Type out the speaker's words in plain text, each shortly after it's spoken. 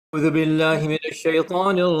أعوذ بالله من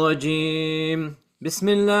الشيطان الرجيم. بسم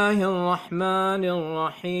الله الرحمن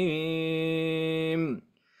الرحيم.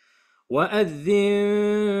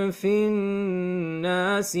 وأذن في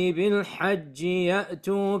الناس بالحج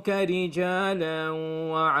يأتوك رجالا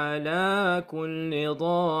وعلى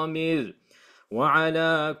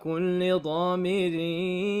كل ضامر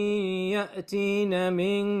يأتين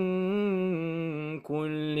من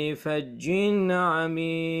كل فج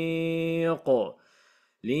عميق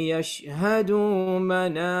ليشهدوا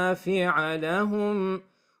منافع لهم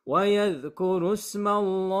ويذكروا اسم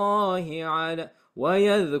الله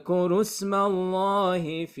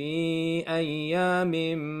في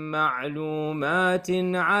أيام معلومات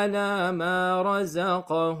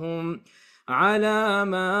على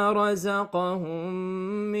ما رزقهم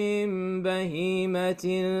من بهيمة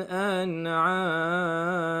الأنعام.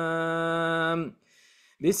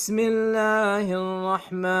 بسم الله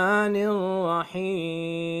الرحمن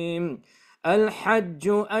الرحيم. الحج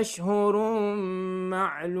أشهر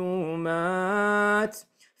معلومات،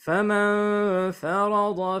 فمن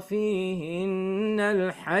فرض فيهن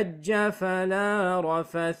الحج فلا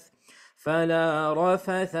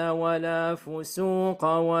رفث ولا فسوق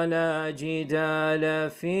ولا جدال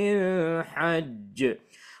في الحج،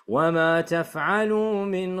 وما تفعلوا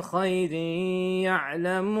من خير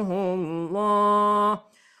يعلمه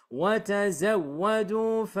الله،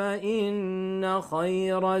 وتزودوا فإن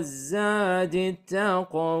خير الزاد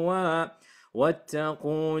التقوى،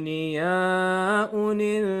 واتقون يا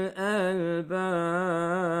أولي الألباب.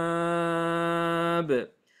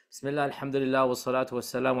 بسم الله الحمد لله والصلاة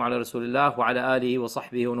والسلام على رسول الله وعلى آله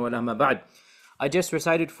وصحبه ومن ما بعد. I just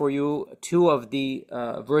recited for you two of the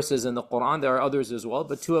verses in the Quran. There are others as well,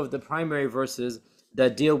 but two of the primary verses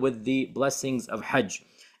that deal with the blessings of Hajj.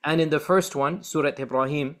 And in the first one, Surah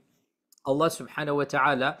Ibrahim, Allah subhanahu wa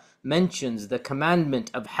ta'ala mentions the commandment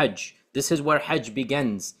of Hajj. This is where Hajj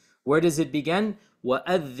begins. Where does it begin?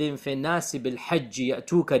 وَأَذِّن فِي النَّاسِ بِالْحَجِّ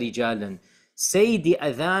يَأْتُوكَ رِجَالًا. Say the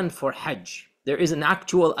adhan for Hajj. There is an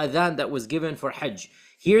actual adhan that was given for Hajj.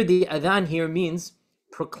 Here the adhan here means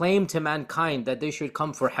proclaim to mankind that they should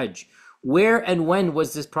come for Hajj. Where and when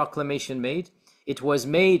was this proclamation made? It was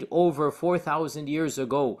made over 4,000 years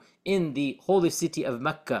ago in the holy city of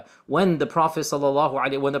Mecca, when the Prophet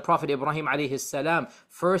Ibrahim alayhi salam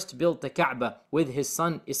first built the Kaaba with his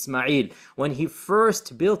son Ismail. When he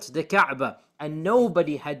first built the Kaaba, and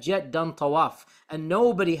nobody had yet done tawaf, and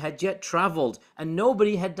nobody had yet traveled, and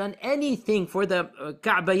nobody had done anything for the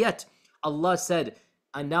Kaaba yet, Allah said,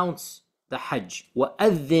 announce the Hajj.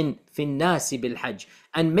 وَأَذِّن فِي النَّاسِ بِالْحَجِّ.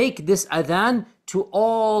 And make this adhan to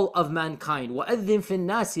all of mankind. وَأَذِّن فِي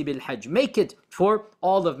النَّاسِ بِالْحَجِّ. Make it for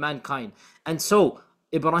all of mankind. And so,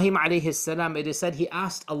 Ibrahim alayhi salam, it is said, he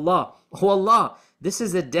asked Allah, oh Allah, this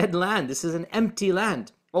is a dead land, this is an empty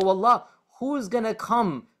land. Oh Allah, who's gonna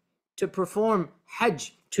come to perform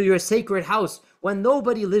Hajj to your sacred house when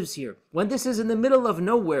nobody lives here, when this is in the middle of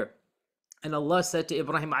nowhere? And Allah said to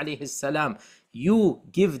Ibrahim alayhi salam, you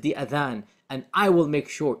give the adhan and I will make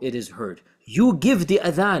sure it is heard. You give the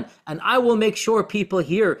adhan and I will make sure people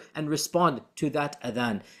hear and respond to that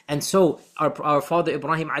adhan. And so our father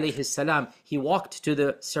Ibrahim alayhi salam, he walked to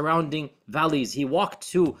the surrounding valleys. He walked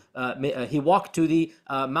to the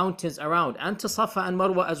mountains around, and to Safa and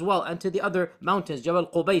Marwa as well, and to the other mountains, Jabal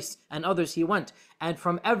Qubais and others he went. And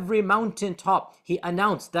from every mountain top, he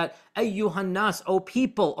announced that, Ayyuhan nas, O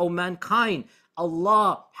people, O mankind,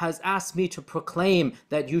 Allah has asked me to proclaim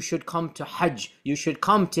that you should come to Hajj. You should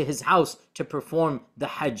come to his house to perform the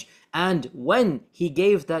Hajj. And when he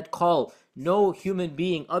gave that call, no human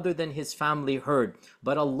being other than his family heard.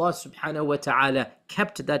 But Allah subhanahu wa ta'ala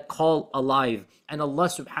kept that call alive. And Allah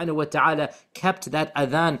subhanahu wa ta'ala kept that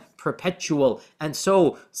adhan perpetual. And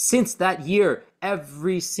so since that year,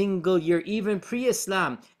 every single year, even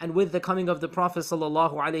pre-Islam, and with the coming of the Prophet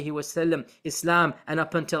sallallahu alaihi wasallam, Islam, and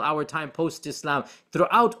up until our time post-Islam,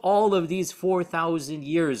 throughout all of these 4,000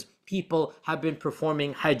 years, people have been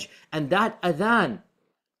performing Hajj. And that adhan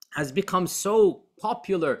has become so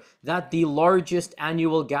popular that the largest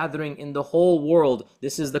annual gathering in the whole world,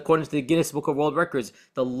 this is according to the Guinness Book of World Records,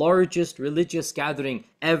 the largest religious gathering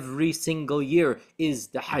every single year is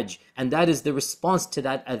the Hajj. And that is the response to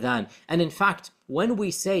that adhan. And in fact, when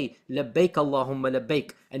we say labbaik Allahumma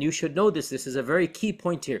labbaik, and you should know this is a very key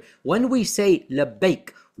point here. When we say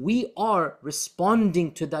labbaik, we are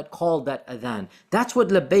responding to that call, that adhan. That's what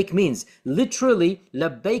labbaik means. Literally,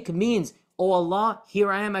 labbaik means, Oh Allah,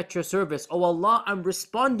 here I am at your service. Oh Allah, I'm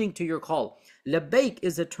responding to your call. Labbaik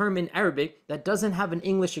is a term in Arabic that doesn't have an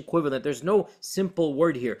English equivalent. There's no simple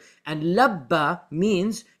word here. And labba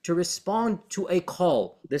means to respond to a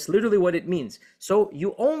call. That's literally what it means. So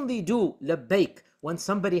you only do labbaik when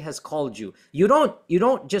somebody has called you. You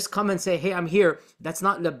don't just come and say, hey, I'm here. That's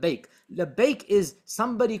not labbaik. Labbaik is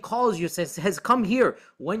somebody calls you, says come here.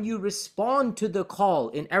 When you respond to the call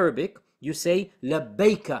in Arabic, you say,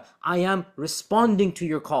 labbaika, I am responding to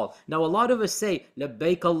your call. Now, a lot of us say,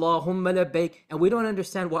 labbaik Allahumma labbaik, and we don't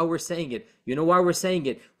understand why we're saying it. You know why we're saying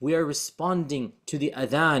it? We are responding to the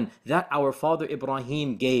adhan that our father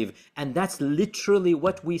Ibrahim gave. And that's literally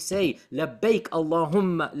what we say, labbaik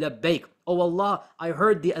Allahumma labbaik. Oh Allah, I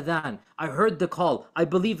heard the adhan. I heard the call. I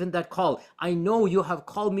believe in that call. I know you have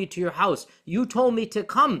called me to your house. You told me to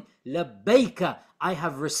come. Labbaika. I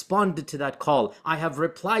have responded to that call. I have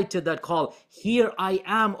replied to that call. Here I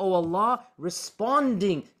am, O Allah,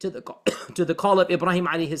 responding to the call, to the call of Ibrahim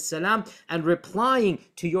alayhi salam and replying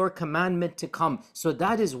to your commandment to come. So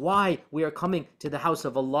that is why we are coming to the house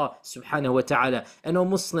of Allah subhanahu wa ta'ala. And O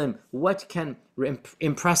Muslim, what can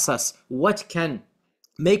impress us? What can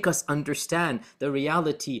make us understand the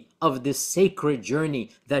reality of this sacred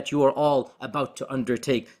journey that you are all about to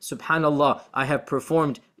undertake? Subhanallah, I have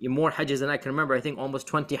performed more hajjs than I can remember. I think almost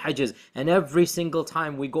 20 hajjs. And every single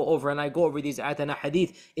time we go over and I go over these ayat and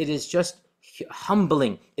hadith, it is just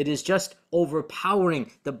humbling. It is just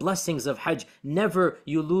overpowering the blessings of Hajj. Never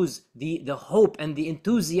you lose the hope and the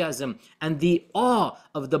enthusiasm and the awe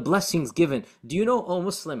of the blessings given. Do you know, O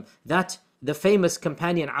Muslim, that the famous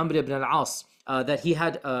companion Amr ibn al-As, that he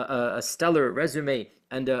had a stellar resume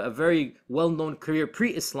and a very well-known career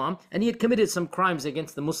pre-Islam, and he had committed some crimes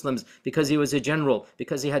against the Muslims because he was a general,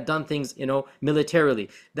 because he had done things, militarily.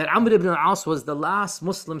 That Amr ibn al-As was the last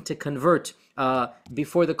Muslim to convert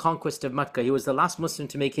before the conquest of Mecca. He was the last Muslim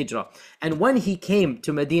to make hijrah. And when he came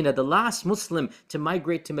to Medina, the last Muslim to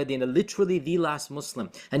migrate to Medina, literally the last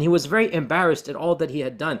Muslim, and he was very embarrassed at all that he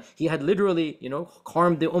had done. He had literally,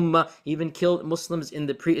 harmed the ummah, even killed Muslims in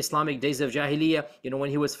the pre-Islamic days of Jahiliyyah, when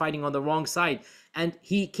he was fighting on the wrong side. And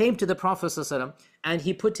he came to the Prophet ﷺ and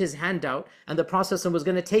he put his hand out, and the Prophet ﷺ was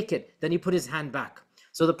going to take it. Then he put his hand back.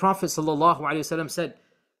 So the Prophet ﷺ said,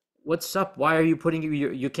 what's up? Why are you putting,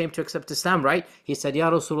 you came to accept Islam, right? He said,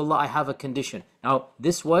 Ya Rasulullah, I have a condition. Now,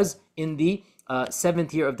 this was in the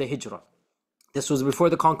 7th year of the Hijrah. This was before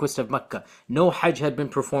the conquest of Mecca. No Hajj had been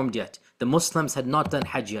performed yet. The Muslims had not done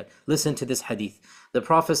Hajj yet. Listen to this hadith. The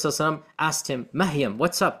Prophet ﷺ asked him, Mahyam,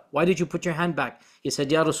 what's up? Why did you put your hand back? He said,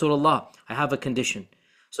 Ya Rasulullah, I have a condition.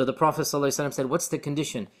 So the Prophet ﷺ said, what's the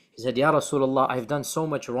condition? He said, Ya Rasulullah, I've done so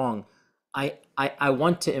much wrong. I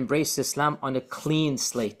want to embrace Islam on a clean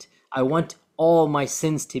slate. I want all my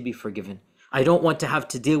sins to be forgiven. I don't want to have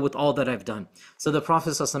to deal with all that I've done. So the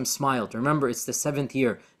Prophet ﷺ smiled. Remember, it's the 7th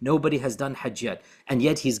year. Nobody has done Hajj yet. And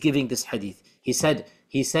yet he's giving this hadith. He said,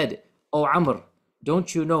 Oh Amr,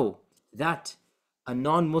 don't you know that a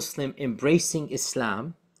non-Muslim embracing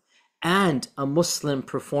Islam and a Muslim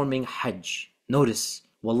performing Hajj? Notice,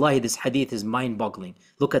 wallahi, this hadith is mind-boggling.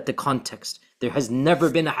 Look at the context. There has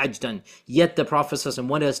never been a Hajj done, yet the Prophet ﷺ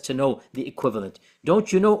wanted us to know the equivalent.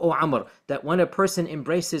 Don't you know, O Amr, that when a person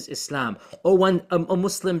embraces Islam, or when a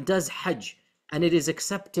Muslim does Hajj and it is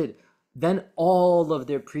accepted, then all of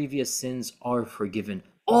their previous sins are forgiven.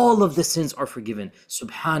 All of the sins are forgiven.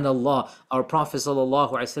 Subhanallah, our Prophet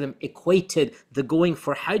ﷺ equated the going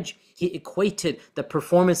for Hajj, he equated the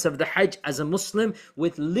performance of the Hajj as a Muslim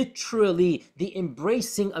with literally the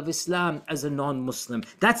embracing of Islam as a non-Muslim.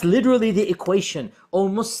 That's literally the equation. O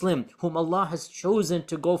Muslim, whom Allah has chosen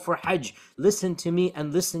to go for Hajj, listen to me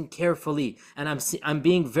and listen carefully. And I'm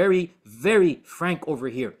being very, very frank over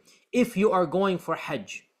here. If you are going for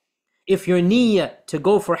Hajj, if your niyyah to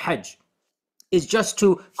go for Hajj is just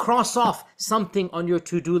to cross off something on your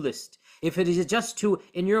to-do list, if it is just to,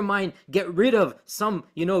 in your mind, get rid of some,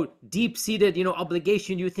 deep-seated,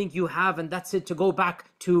 obligation you think you have, and that's it, to go back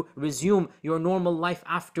to resume your normal life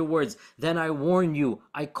afterwards, then I warn you,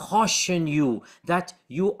 I caution you that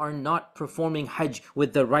you are not performing Hajj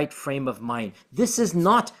with the right frame of mind. This is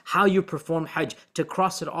not how you perform Hajj, to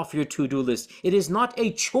cross it off your to-do list. It is not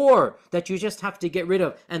a chore that you just have to get rid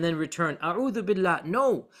of and then return. A'udhu billah.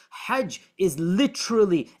 No. Hajj is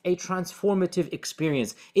literally a transformative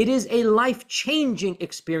experience. It is a life-changing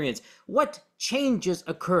experience. What changes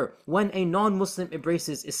occur when a non-Muslim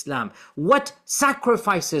embraces Islam? What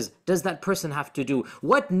sacrifices does that person have to do?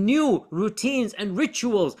 What new routines and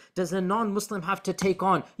rituals does a non-Muslim have to take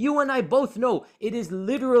on? You and I both know it is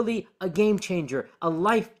literally a game changer, a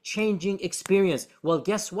life-changing experience. Well,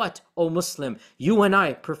 guess what, O Muslim? You and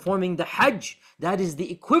I performing the Hajj, that is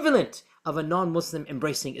the equivalent of a non-Muslim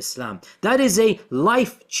embracing Islam. That is a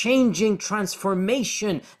life-changing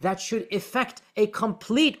transformation that should effect a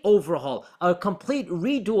complete overhaul, a complete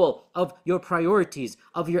redo of your priorities,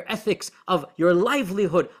 of your ethics, of your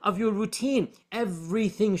livelihood, of your routine.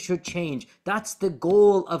 Everything should change. That's the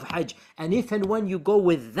goal of Hajj. And if and when you go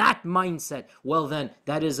with that mindset, well then,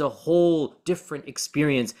 that is a whole different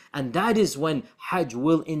experience. And that is when Hajj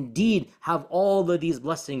will indeed have all of these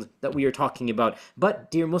blessings that we are talking about. But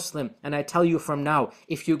dear Muslim, and I tell you from now,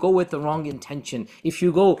 if you go with the wrong intention, if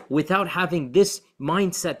you go without having this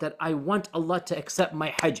mindset that I want Allah to accept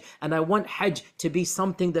my Hajj and I want Hajj to be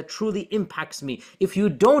something that truly impacts me, if you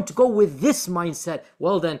don't go with this mindset,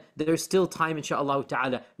 well then there's still time, inshallah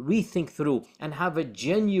ta'ala. Rethink through and have a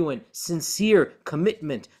genuine, sincere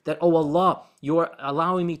commitment that, oh Allah, you are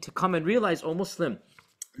allowing me to come and realize, oh Muslim,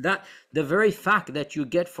 that the very fact that you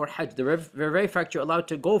get for Hajj, the very fact you're allowed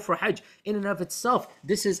to go for Hajj, in and of itself,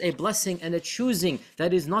 this is a blessing and a choosing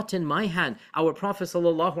that is not in my hand. Our Prophet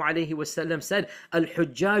ﷺ said,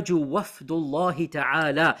 Al-Hujjaju wafdullahi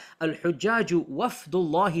ta'ala, Al-Hujjaju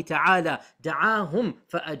wafdullahi ta'ala, da'ahum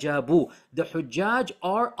fa'ajabu. The Hujjaj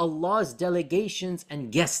are Allah's delegations and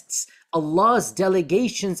guests. Allah's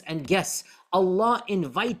delegations and guests. Allah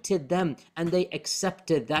invited them and they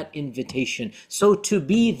accepted that invitation. So to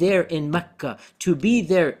be there in Mecca, to be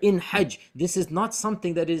there in Hajj, this is not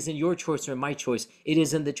something that is in your choice or my choice. It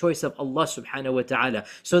is in the choice of Allah subhanahu wa ta'ala.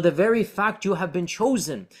 So the very fact you have been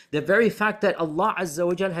chosen, the very fact that Allah Azza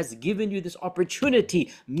wa Jal has given you this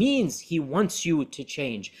opportunity means He wants you to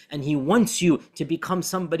change and He wants you to become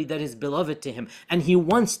somebody that is beloved to Him and He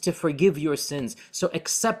wants to forgive your sins. So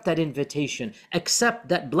accept that invitation, accept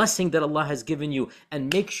that blessing that Allah has given you,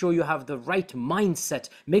 and make sure you have the right mindset.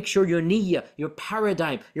 Make sure your niyyah, your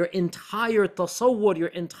paradigm, your entire tasawwur, your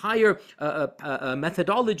entire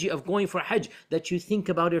methodology of going for Hajj, that you think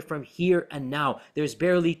about it from here and now. There's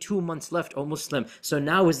barely 2 months left, O Muslim. So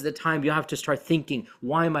now is the time you have to start thinking,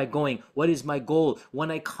 why am I going? What is my goal? When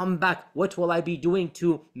I come back, what will I be doing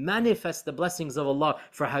to manifest the blessings of Allah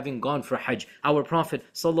for having gone for Hajj? Our Prophet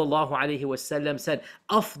sallallahu alaihi wasallam said,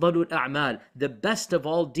 Afdalul a'mal, the best of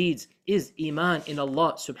all deeds is iman in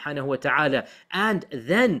Allah subhanahu wa ta'ala, and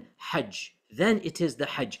then Hajj. Then it is the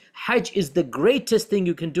Hajj. Hajj is the greatest thing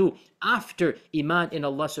you can do after iman in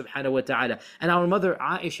Allah subhanahu wa ta'ala. And our mother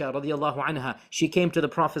Aisha radiallahu anha, she came to the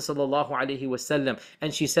Prophet sallallahu alaihi wasallam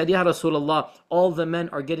and she said, Ya Rasulullah, all the men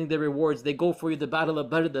are getting their rewards. They go for you, the battle of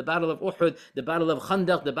Badr, the battle of Uhud, the battle of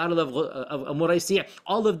Khandaq, the battle of Muraysi',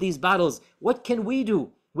 all of these battles. What can we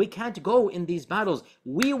do? We can't go in these battles.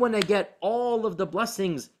 We want to get all of the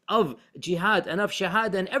blessings of jihad and of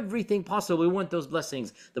shahada and everything possible. We want those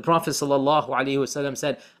blessings. The Prophet ﷺ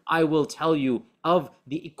said, I will tell you of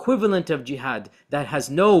the equivalent of jihad that has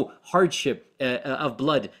no hardship of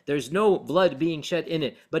blood. There's no blood being shed in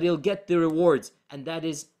it, but it'll get the rewards. And that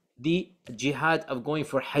is the jihad of going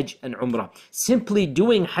for Hajj and Umrah. Simply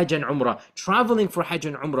doing Hajj and Umrah, traveling for Hajj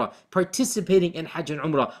and Umrah, participating in Hajj and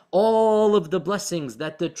Umrah, all of the blessings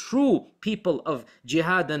that the true people of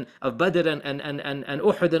jihad and of Badr and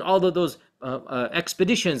Uhud and all of those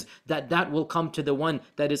expeditions, that will come to the one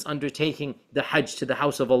that is undertaking the Hajj to the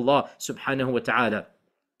house of Allah subhanahu wa ta'ala.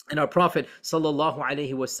 And our Prophet sallallahu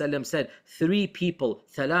alaihi wasallam said, 3 people,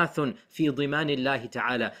 thalathun fi dhimanillahi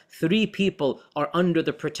ta'ala. 3 people are under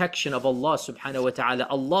the protection of Allah subhanahu wa ta'ala.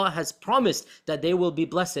 Allah has promised that they will be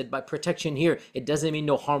blessed. By protection here, it doesn't mean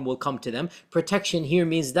no harm will come to them. Protection here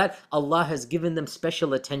means that Allah has given them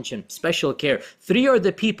special attention, special care. 3 are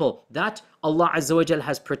the people that Allah Azza wa Jal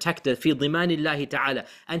has protected, fi dhimanillahi ta'ala.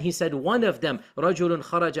 And He said, one of them, rajulun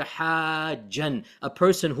kharaja hajjan, a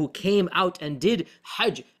person who came out and did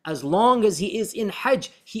Hajj. As long as he is in Hajj,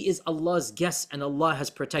 he is Allah's guest and Allah has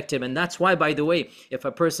protected him. And that's why, by the way, if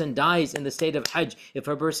a person dies in the state of Hajj, if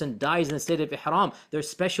a person dies in the state of Ihram, there's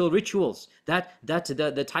special rituals that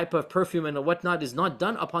the type of perfume and whatnot is not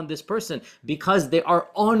done upon this person, because they are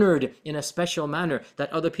honored in a special manner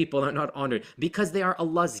that other people are not honored, because they are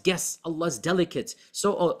Allah's guests, Allah's delegates.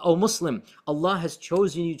 So, O Muslim, Allah has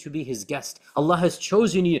chosen you to be His guest. Allah has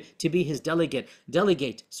chosen you to be His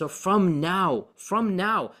delegate. So from now,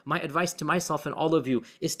 my advice to myself and all of you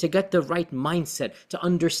is to get the right mindset, to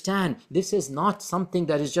understand this is not something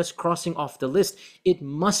that is just crossing off the list. It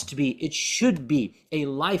must be, it should be a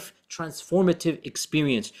life transformative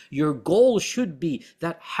experience. Your goal should be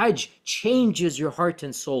that Hajj changes your heart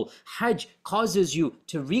and soul. Hajj causes you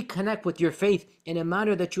to reconnect with your faith in a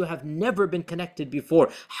manner that you have never been connected before.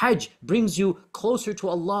 Hajj brings you closer to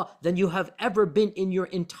Allah than you have ever been in your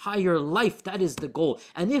entire life. That is the goal.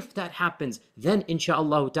 And if that happens, then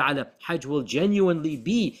inshaAllah ta'ala, Hajj will genuinely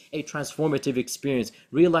be a transformative experience.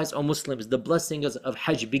 Realize, O Muslims, the blessings of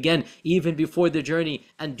Hajj began even before the journey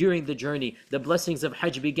and during the journey. The blessings of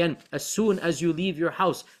Hajj began as soon as you leave your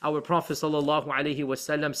house. Our Prophet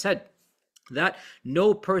ﷺ said that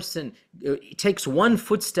no person takes one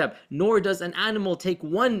footstep, nor does an animal take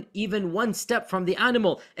even one step from the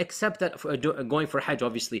animal, except that, going for Hajj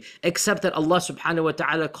obviously, except that Allah subhanahu wa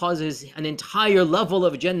ta'ala causes an entire level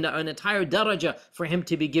of Jannah, an entire daraja for him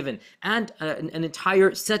to be given, and an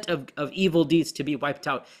entire set of evil deeds to be wiped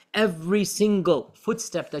out. Every single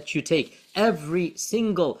footstep that you take, every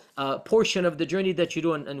single portion of the journey that you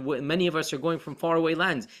do, and many of us are going from faraway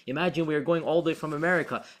lands. Imagine we are going all the way from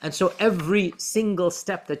America. And so every single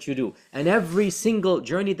step that you do and every single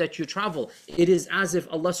journey that you travel, it is as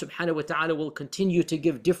if Allah subhanahu wa ta'ala will continue to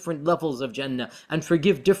give different levels of Jannah and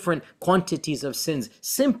forgive different quantities of sins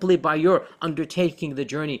simply by your undertaking the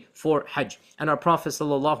journey for Hajj. And our Prophet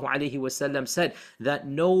ﷺ said that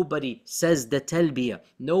nobody says the talbiyah,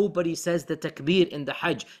 nobody says the takbir in the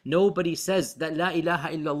Hajj, nobody says that la ilaha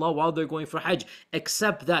illallah while they're going for Hajj,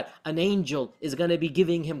 except that an angel is going to be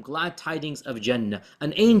giving him glad tidings of Jannah.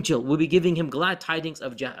 An angel will be giving him glad tidings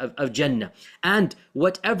of Jannah. And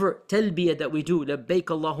whatever talbiyah that we do, labbaik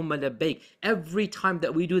Allahumma labbaik, every time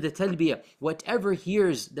that we do the talbiyah, whatever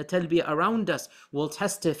hears the talbiyah around us will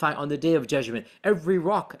testify on the Day of Judgment. Every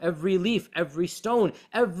rock, every leaf, every stone,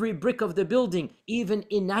 every brick of the building, even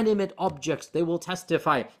inanimate objects, they will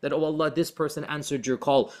testify that, oh Allah, this person answered your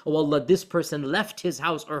call. Oh Allah, this person left his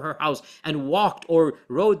house or her house and walked or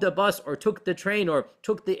rode the bus or took the train or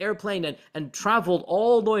took the airplane and traveled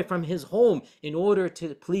all the way from his home in order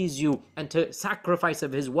to please you and to sacrifice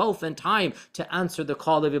of his wealth and time to answer the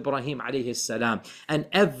call of Ibrahim alayhi salam. And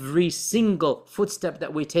every single footstep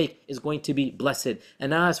that we take is going to be blessed.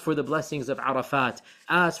 And as for the blessings of Arafat,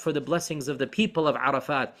 as for the blessings of the people of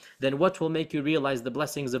Arafat, then what will make you realize the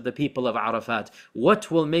blessings of the people of Arafat?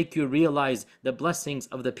 What will make you realize the blessings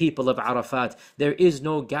of the people of Arafat? There is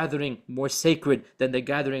no gathering more sacred than the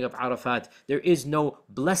gathering of Arafat. There is no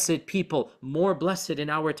blessed people more blessed in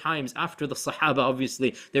our times after the Sahaba,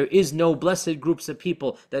 obviously. There is no blessed groups of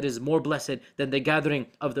people that is more blessed than the gathering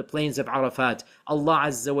of the plains of Arafat. Allah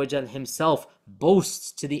Azza wa Jal himself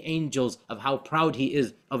boasts to the angels of how proud he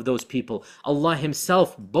is of those people. Allah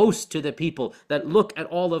himself boasts to the people that look at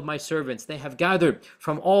all of my servants. They have gathered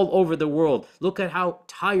from all over the world. Look at how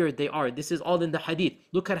tired they are. This is all in the hadith.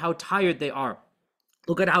 Look at how tired they are.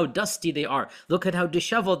 Look at how dusty they are. Look at how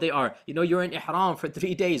disheveled they are. You know, you're in ihram for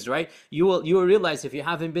 3 days, right? You will realize, if you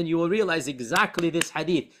haven't been, you will realize exactly this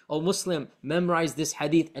hadith. Oh Muslim, memorize this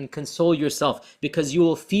hadith and console yourself, because you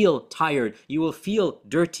will feel tired. You will feel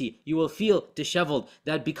dirty. You will feel disheveled.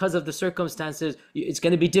 That because of the circumstances, it's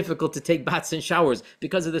going to be difficult to take baths and showers.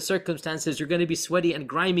 Because of the circumstances, you're going to be sweaty and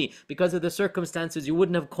grimy. Because of the circumstances, you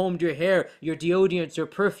wouldn't have combed your hair, your deodorants, your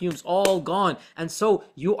perfumes, all gone. And so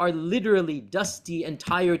you are literally dusty and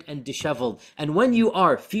tired and disheveled. And when you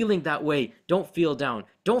are feeling that way, don't feel down.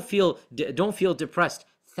 Don't feel depressed.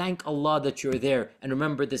 Thank Allah that you're there. And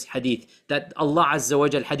remember this hadith, that Allah Azza wa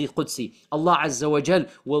Jal, hadith Qudsi, Allah Azza wa Jal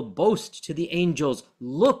will boast to the angels,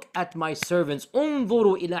 look at my servants,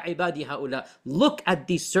 unzuru ila ibadi haula, look at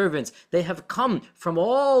these servants. They have come from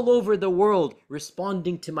all over the world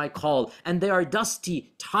responding to my call, and they are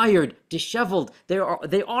dusty, tired, disheveled. They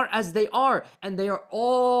are as they are, and they are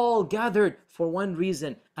all gathered for one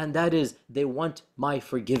reason, and that is they want my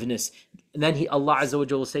forgiveness. And then Allah Azza wa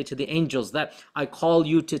Jalla will say to the angels that I call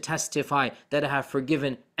you to testify that I have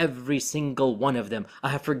forgiven every single one of them. I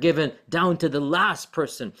have forgiven down to the last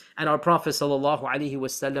person. And our Prophet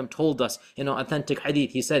ﷺ told us in an authentic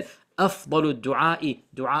hadith, he said, أفضل الدعاء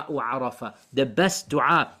دعاء عرفة. The best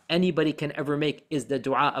dua anybody can ever make is the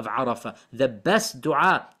dua of Arafah. The best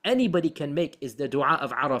dua anybody can make is the dua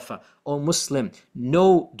of Arafah. O Muslim,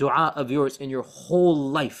 no dua of yours in your whole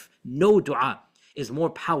life, no dua is more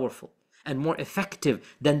powerful and more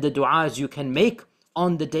effective than the du'as you can make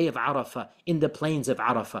on the day of Arafah, in the plains of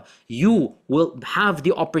Arafah. You will have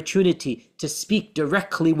the opportunity to speak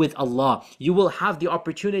directly with Allah. You will have the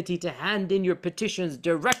opportunity to hand in your petitions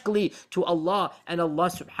directly to Allah, and Allah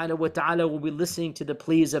subhanahu wa ta'ala will be listening to the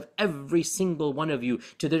pleas of every single one of you,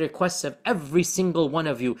 to the requests of every single one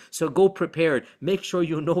of you. So go prepared. Make sure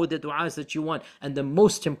you know the du'as that you want. And the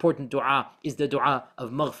most important du'a is the du'a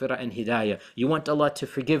of maghfirah and hidayah. You want Allah to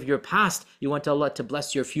forgive your past. You want Allah to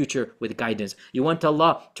bless your future with guidance. You want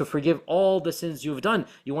Allah to forgive all the sins you've done.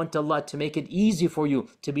 You want Allah to make it easy for you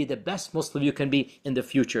to be the best Muslim you can be in the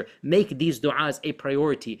future. Make these du'as a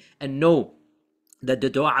priority, and know that the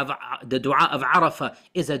dua of Arafah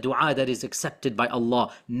is a dua that is accepted by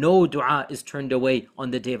Allah. No dua is turned away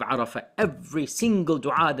on the day of Arafah. Every single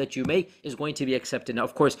dua that you make is going to be accepted. Now,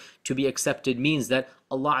 of course, to be accepted means that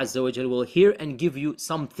Allah Azza wa Jalla will hear and give you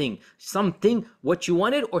something what you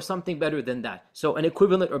wanted, or something better than that. So an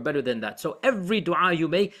equivalent or better than that. So every dua you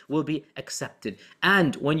make will be accepted.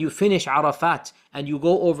 And when you finish Arafat and you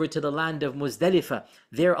go over to the land of Muzdalifah,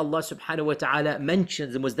 there Allah subhanahu wa ta'ala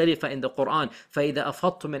mentions Muzdalifah in the Quran. فَإِذَا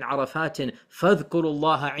أَفَضْتُم مِّنْ عَرَفَاتٍ فَاذْكُرُوا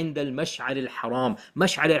اللَّهَ عِنْدَ الْمَشْعَرِ الْحَرَامِ.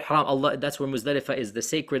 Mash'ar al-Haram, Allah, that's where Muzdalifah is, the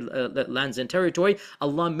sacred lands and territory.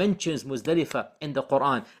 Allah mentions Muzdalifah in the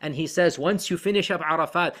Quran, and He says, once you finish up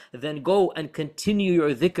Arafat, then go and continue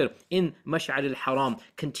your dhikr in Mash'ar al-Haram.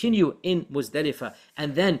 Continue in Muzdalifah.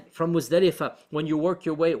 And then from Muzdalifah, when you walk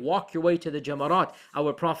your way to the Jamarat,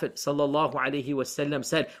 our Prophet sallallahu alaihi wasallam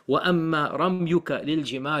said, وَأَمَّا رَمْيُكَ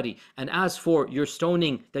لِلْجِمَارِ. And as for your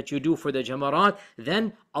stoning that you do for the Jamarat,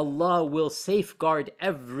 then Allah will safeguard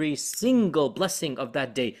every single blessing of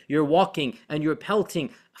that day. You're walking and you're pelting.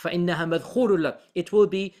 فَإِنَّهَا مَذْخُورٌ لَكَ. It will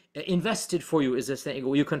be invested for you, is a saying.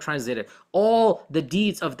 You can translate it. All the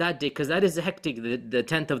deeds of that day, because that is hectic. The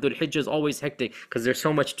 10th of Dhul Hijjah is always hectic, because there's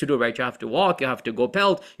so much to do, right? You have to walk, you have to go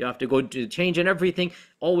pelt, you have to go to change and everything.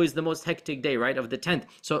 Always the most hectic day, right, of the 10th.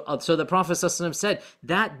 So the Prophet ﷺ said,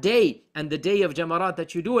 that day and the day of Jamarat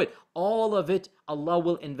that you do it, all of it, Allah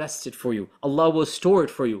will invest it for you. Allah will store it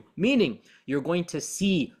for you. Meaning, you're going to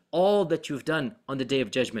see all that you've done on the Day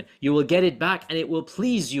of Judgment. You will get it back, and it will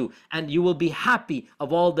please you, and you will be happy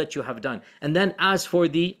of all that you have done. And then as for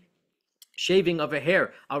the shaving of a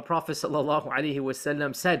hair, our Prophet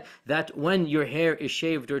ﷺ said that when your hair is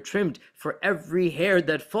shaved or trimmed, for every hair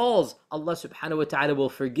that falls, Allah subhanahu wa ta'ala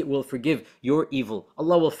will forgive your evil.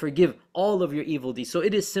 Allah will forgive all of your evil deeds. So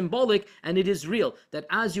it is symbolic and it is real that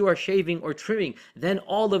as you are shaving or trimming, then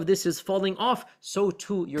all of this is falling off, so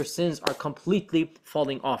too your sins are completely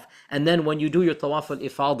falling off. And then when you do your tawaf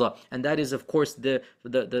al-ifadah, and that is of course the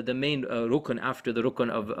main rukun after the rukun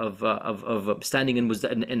of standing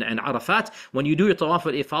in Arafat, when you do your tawaf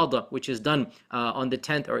al-ifadah, which is done on the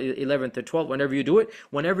 10th or 11th or 12th, whenever you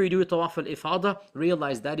do your tawaf al-ifadah,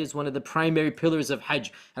 realize that is one of the primary pillars of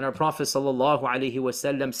Hajj. And our Prophet sallallahu alaihi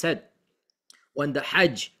wasallam said, when the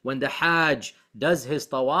Hajj does his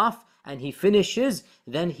tawaf and he finishes,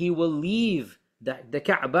 then he will leave the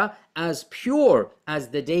Kaaba as pure as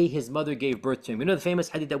the day his mother gave birth to him. You know the famous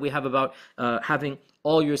hadith that we have about having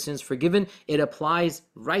all your sins forgiven? It applies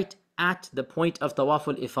right at the point of Tawaf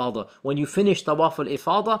al-Ifadah. When you finish Tawaf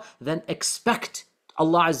al-Ifadah, then expect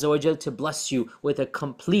Allah Azza wa Jal to bless you with a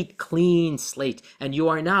complete clean slate, and you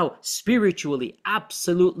are now spiritually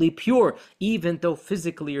absolutely pure, even though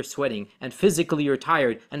physically you're sweating, and physically you're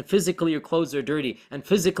tired, and physically your clothes are dirty, and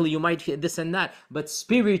physically you might hit this and that, but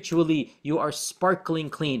spiritually you are sparkling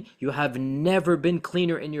clean. You have never been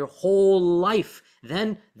cleaner in your whole life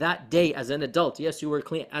than that day as an adult. Yes, you were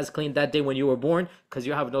clean that day when you were born because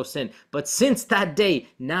you have no sin, but since that day,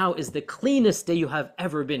 now is the cleanest day you have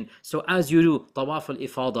ever been. So as you do tawaf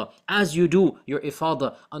al-ifadah, as you do your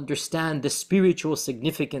ifadah, understand the spiritual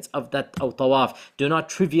significance of that tawaf. Do not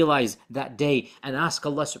trivialize that day, and ask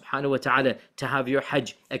Allah subhanahu wa ta'ala to have your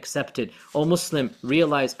Hajj accepted. O Muslim,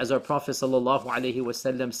 realize, as our Prophet sallallahu alaihi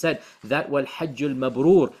wasallam said, that wal hajjul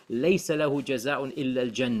mabrur laysa lahu jazaa'un illa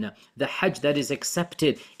al-jannah. The Hajj that is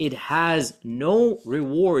accepted, it has no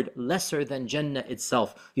reward lesser than Jannah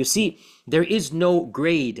itself. You see, there is no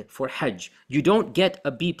grade for Hajj. You don't get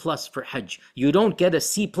a B plus for Hajj. You don't get a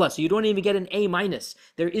C plus. You don't even get an A minus.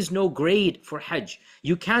 There is no grade for Hajj.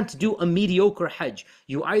 You can't do a mediocre Hajj.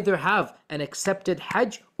 You either have an accepted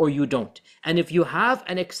Hajj or you don't. And if you have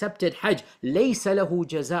an accepted Hajj, لَيْسَ لَهُ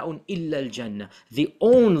جَزَاءٌ إِلَّا الْجَنَّةِ. The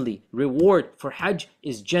only reward for Hajj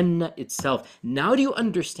is Jannah itself. Now do you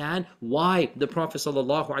understand why the Prophet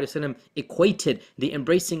ﷺ equated the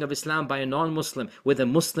embracing of Islam by a non-Muslim with a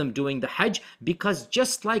Muslim doing the Hajj? Because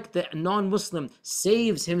just like the non-Muslim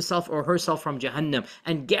saves himself or herself from Jahannam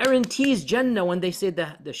and guarantees Jannah when they say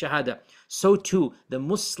the Shahada, So too, the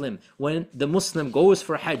Muslim, when the Muslim goes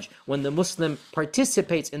for Hajj, when the Muslim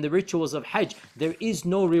participates in the rituals of Hajj, there is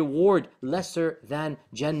no reward lesser than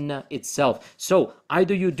Jannah itself. So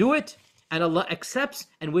either you do it and Allah accepts,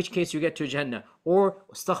 in which case you get to Jannah. Or,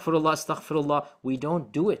 astaghfirullah, astaghfirullah, we don't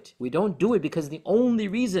do it. We don't do it because the only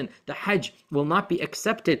reason the Hajj will not be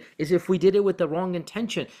accepted is if we did it with the wrong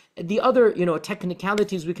intention. The other,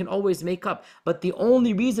 technicalities we can always make up. But the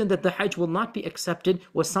only reason that the Hajj will not be accepted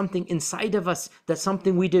was something inside of us, that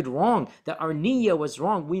something we did wrong, that our niyyah was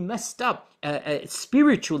wrong, we messed up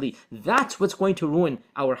spiritually. That's what's going to ruin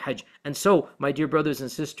our Hajj. And so, my dear brothers and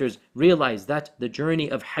sisters, realize that the journey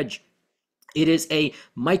of Hajj, it is a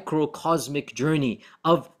microcosmic journey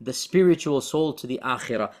of the spiritual soul to the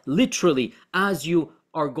akhirah. Literally, as you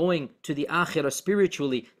are going to the akhirah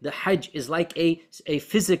spiritually, the Hajj is like a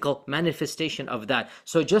physical manifestation of that.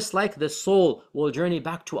 So just like the soul will journey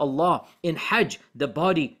back to Allah, in Hajj, the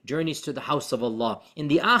body journeys to the house of Allah. In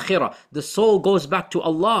the akhirah, the soul goes back to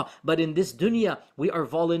Allah, but in this dunya, we are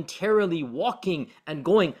voluntarily walking and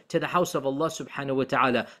going to the house of Allah subhanahu wa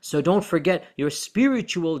ta'ala. So don't forget your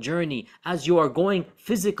spiritual journey as you are going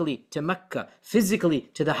physically to Mecca, physically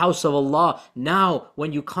to the house of Allah. Now,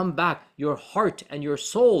 when you come back, your heart and your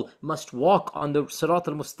soul must walk on the Sirat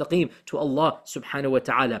al-Mustaqim to Allah subhanahu wa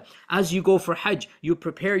ta'ala. As you go for Hajj, you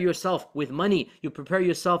prepare yourself with money, you prepare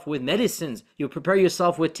yourself with medicines, you prepare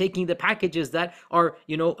yourself with taking the packages that are,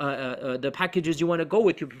 the packages you want to go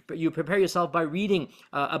with. You prepare yourself by reading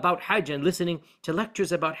about Hajj and listening to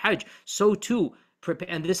lectures about Hajj. So too,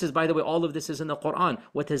 and this is, by the way, all of this is in the Quran.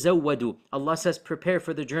 وَتَزَوَّدُوا. Allah says, prepare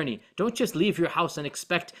for the journey. Don't just leave your house and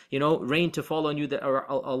expect, rain to fall on you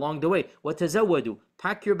along the way. وَتَزَوَّدُوا.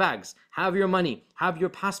 Pack your bags, have your money, have your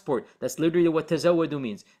passport. That's literally what tazawwadu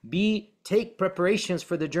means. Take preparations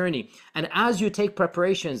for the journey. And as you take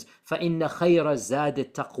preparations, فَإِنَّ خَيْرَ الزَّادِ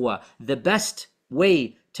التَّقْوَى. The best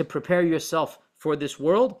way to prepare yourself for this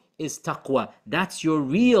world is taqwa. That's your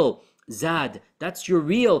real zad, that's your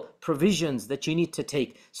real provisions that you need to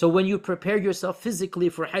take. So when you prepare yourself physically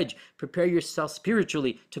for Hajj, prepare yourself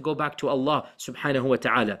spiritually to go back to Allah subhanahu wa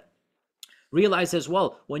ta'ala. Realize as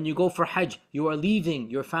well, when you go for Hajj, you are leaving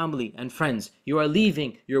your family and friends, you are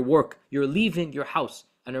leaving your work, you're leaving your house.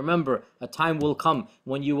 And remember, a time will come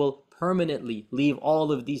when you will permanently leave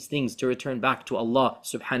all of these things to return back to Allah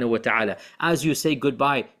subhanahu wa ta'ala. As you say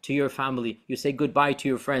goodbye to your family, you say goodbye to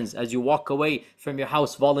your friends, as you walk away from your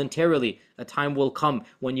house voluntarily, a time will come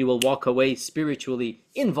when you will walk away spiritually,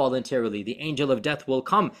 involuntarily. The angel of death will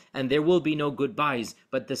come and there will be no goodbyes,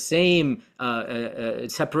 but the same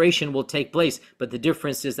separation will take place. But the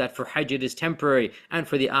difference is that for Hajj it is temporary, and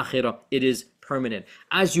for the akhirah it is permanent.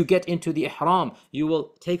 As you get into the ihram, you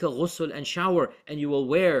will take a ghusl and shower, and you will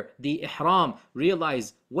wear the ihram.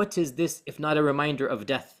 Realize, what is this if not a reminder of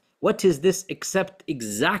death? What is this except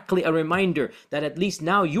exactly a reminder that at least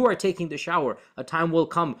now you are taking the shower. A time will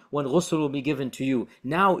come when ghusl will be given to you.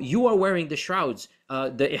 Now you are wearing the shrouds,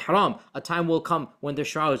 the ihram. A time will come when the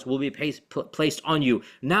shrouds will be placed on you.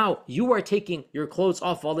 Now you are taking your clothes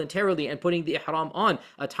off voluntarily and putting the ihram on.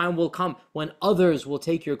 A time will come when others will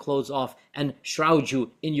take your clothes off and shroud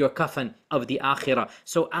you in your kafan of the akhirah.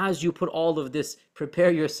 So as you put all of this,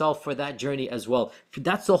 prepare yourself for that journey as well.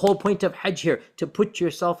 That's the whole point of Hajj here, to put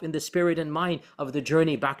yourself in the spirit and mind of the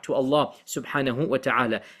journey back to Allah subhanahu wa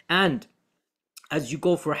ta'ala. And as you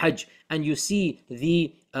go for Hajj and you see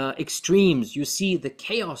the extremes, you see the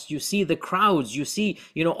chaos, you see the crowds, you see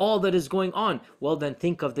all that is going on, well then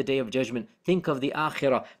think of the Day of Judgment, think of the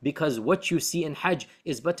Akhirah, because what you see in Hajj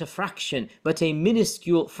is but a fraction, but a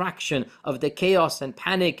minuscule fraction of the chaos and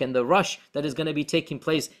panic and the rush that is going to be taking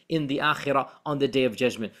place in the Akhirah on the Day of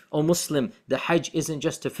Judgment. O Muslim, the Hajj isn't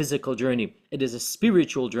just a physical journey, it is a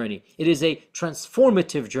spiritual journey, it is a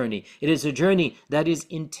transformative journey, it is a journey that is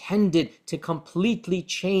intended to completely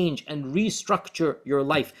change and restructure your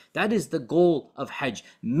life. That is the goal of Hajj.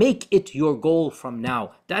 Make it your goal from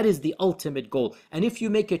now. That is the ultimate goal. And if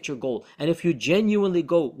you make it your goal, and if you genuinely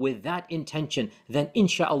go with that intention, then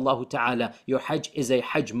insha'Allah ta'ala, your Hajj is a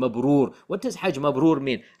Hajj mabrur. What does Hajj mabrur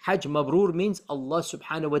mean? Hajj mabrur means Allah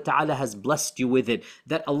subhanahu wa ta'ala has blessed you with it,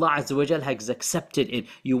 that Allah azza wa jal has accepted it.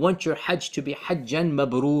 You want your Hajj to be Hajjan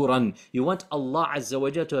mabruran. You want Allah azza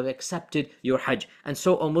wa jal to have accepted your Hajj. And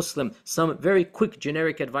so, O Muslim, some very quick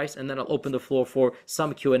generic advice, and then I'll open the floor for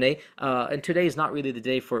some Q&A. And today is not really the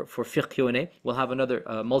day for fiqh Q&A. We'll have another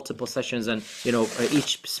multiple sessions, and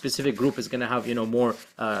each specific group is is going to have, more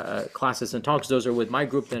classes and talks. Those are with my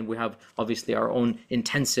group. Then we have obviously our own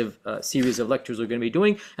intensive series of lectures we're going to be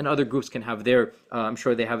doing, and other groups can have their, I'm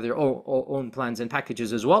sure they have their own plans and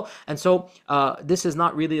packages as well. And so this is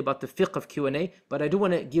not really about the fiqh of Q&A, but I do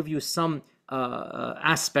want to give you some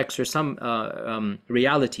aspects or some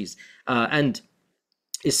realities, and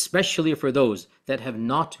especially for those that have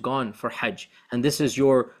not gone for Hajj, and this is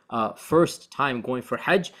your first time going for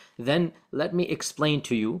Hajj, then let me explain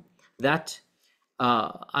to you that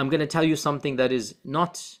I'm going to tell you something that is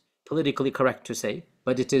not politically correct to say,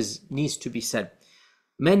 but it needs to be said.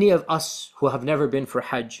 Many of us who have never been for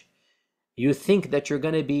Hajj, you think that you're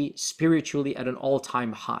going to be spiritually at an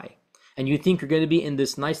all-time high, and you think you're going to be in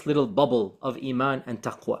this nice little bubble of iman and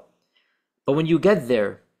taqwa. But when you get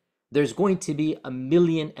there, there's going to be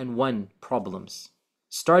 1,000,001 problems,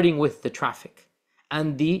 starting with the traffic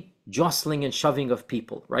and the jostling and shoving of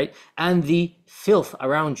people, right? And the filth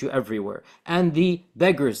around you everywhere, and the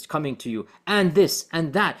beggars coming to you, and this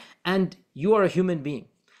and that. And you are a human being,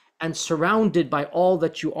 and surrounded by all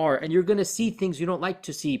that you are, and you're going to see things you don't like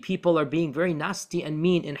to see. People are being very nasty and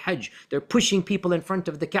mean in Hajj. They're pushing people in front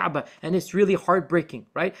of the Kaaba, and it's really heartbreaking,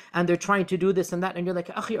 right? And they're trying to do this and that, and you're like,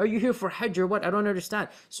 Akhi, are you here for Hajj or what? I don't understand.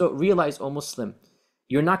 So realize, O Muslim,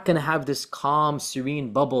 you're not going to have this calm,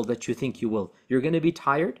 serene bubble that you think you will. You're going to be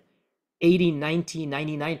tired. 80, 90,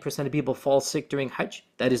 99% of people fall sick during Hajj.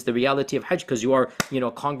 That is the reality of Hajj, because you are,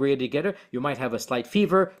 congregated together. You might have a slight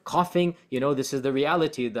fever, coughing. This is the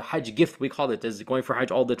reality. The Hajj gift, we call it, is going for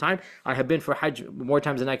Hajj all the time. I have been for Hajj more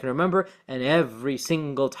times than I can remember, and every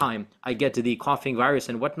single time I get to the coughing virus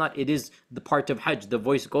and whatnot, it is the part of Hajj. The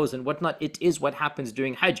voice goes and whatnot. It is what happens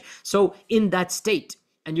during Hajj. So in that state,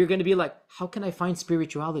 and you're going to be like, how can I find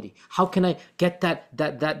spirituality? How can I get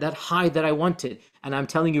that high that I wanted? And I'm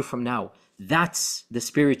telling you from now, that's the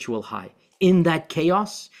spiritual high. In that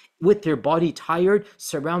chaos, with your body tired,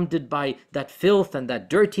 surrounded by that filth and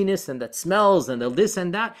that dirtiness and that smells and the this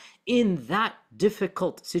and that, in that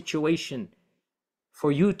difficult situation,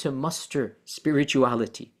 for you to muster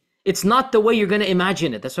spirituality. It's not the way you're going to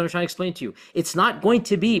imagine it. That's what I'm trying to explain to you. It's not going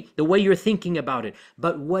to be the way you're thinking about it.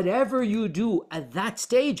 But whatever you do at that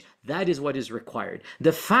stage, that is what is required.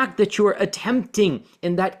 The fact that you are attempting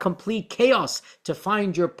in that complete chaos to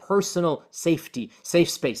find your personal safety,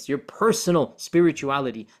 safe space, your personal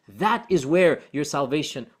spirituality, that is where your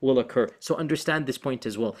salvation will occur. So understand this point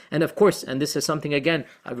as well. And of course, and this is something, again,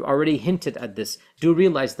 I've already hinted at this, do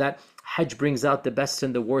realize that Hajj brings out the best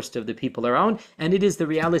and the worst of the people around, and it is the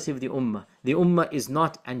reality of the ummah. The ummah is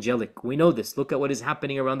not angelic. We know this. Look at what is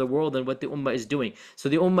happening around the world and what the ummah is doing. So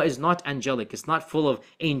the ummah is not angelic. It's not full of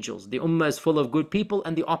angels. The ummah is full of good people,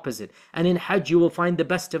 and the opposite. And in Hajj, you will find the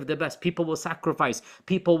best of the best. People will sacrifice.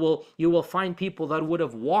 You will find people that would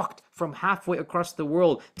have walked from halfway across the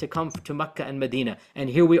world to come to Mecca and Medina. And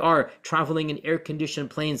here we are traveling in air-conditioned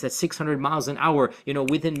planes at 600 miles an hour,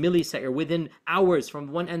 within milliseconds, or within hours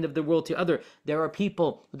from one end of the world to other. There are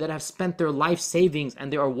people that have spent their life savings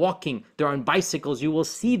and they are walking, they're on bicycles. You will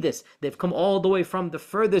see this. They've come all the way from the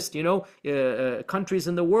furthest, countries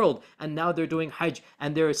in the world, and now they're doing Hajj,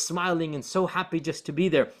 and they're smiling and so happy just to be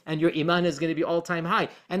there. And your iman is going to be all-time high.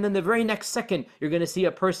 And then the very next second, you're going to see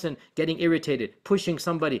a person getting irritated, pushing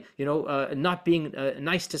somebody, not being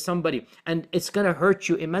nice to somebody, and it's going to hurt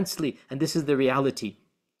you immensely. And this is the reality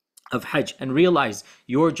of Hajj. And realize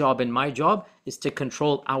your job and my job is to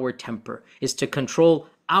control our temper, is to control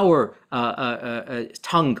our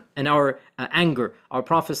tongue and our anger. Our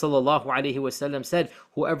Prophet ﷺ said,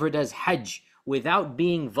 whoever does Hajj without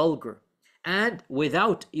being vulgar and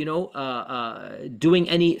without doing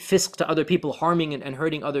any fisk to other people, harming and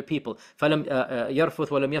hurting other people, فَلَمْ يَرْفُثْ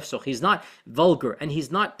وَلَمْ يَفْسُقْ, he's not vulgar and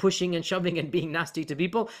he's not pushing and shoving and being nasty to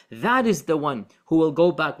people, that is the one who will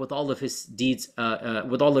go back with all of his deeds,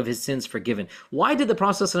 with all of his sins forgiven. Why did the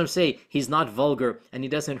Prophet ﷺ say he's not vulgar and he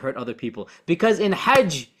doesn't hurt other people? Because in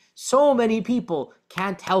Hajj, so many people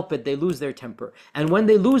can't help it. They lose their temper. And when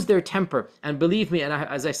they lose their temper, and believe me, and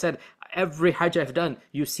as I said, every Hajj I've done,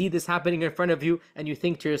 you see this happening in front of you, and you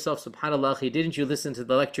think to yourself, subhanallah, didn't you listen to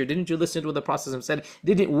the lecture? Didn't you listen to what the Prophet said?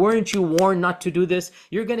 Weren't you warned not to do this?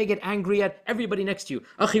 You're going to get angry at everybody next to you.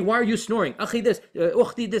 Akhi, why are you snoring? Akhi, this,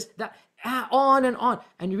 ukhti, this, that. On.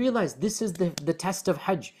 And you realize this is the test of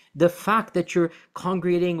Hajj. The fact that you're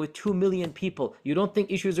congregating with 2 million people, you don't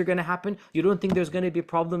think issues are going to happen? You don't think there's going to be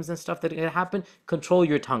problems and stuff that are going to happen? Control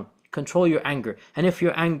your tongue. Control your anger. And if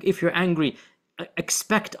you're angry,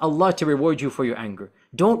 expect Allah to reward you for your anger.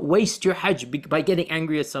 Don't waste your Hajj by getting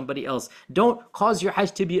angry at somebody else. Don't cause your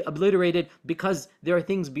Hajj to be obliterated because there are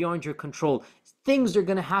things beyond your control. Things are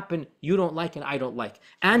going to happen you don't like and I don't like.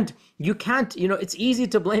 And you can't, it's easy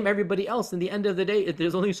to blame everybody else. In the end of the day,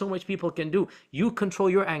 there's only so much people can do. You control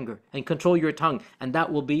your anger and control your tongue, and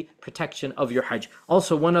that will be protection of your Hajj.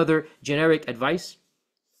 Also, one other generic advice.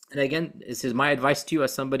 And again, this is my advice to you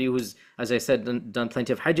as somebody who's, as I said, done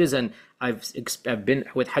plenty of Hajjs, and I've been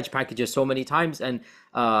with Hajj packages so many times, and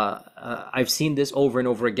I've seen this over and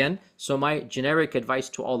over again. So my generic advice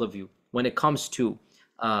to all of you, when it comes to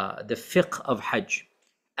the fiqh of Hajj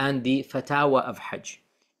and the fatawa of Hajj,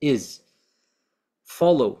 is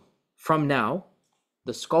follow from now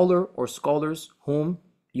the scholar or scholars whom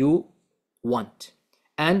you want,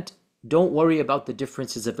 and don't worry about the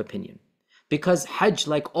differences of opinion. Because Hajj,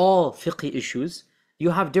 like all fiqh issues, you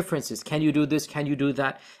have differences. Can you do this? Can you do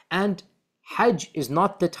that? And Hajj is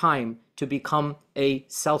not the time to become a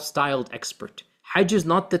self-styled expert. Hajj is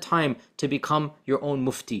not the time to become your own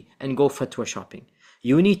mufti and go fatwa shopping.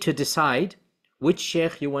 You need to decide which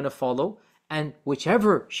sheikh you want to follow, and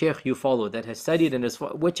whichever sheikh you follow that has studied and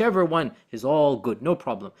whichever one is all good, no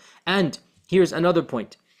problem. And here's another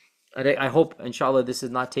point. I hope, inshallah, this is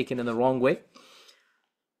not taken in the wrong way.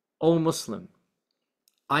 O Muslim,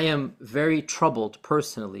 I am very troubled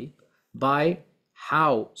personally by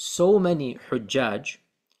how so many Hujjaj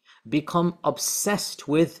become obsessed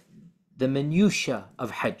with the minutiae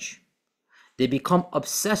of Hajj. They become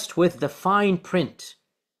obsessed with the fine print.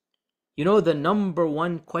 The number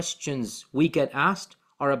one questions we get asked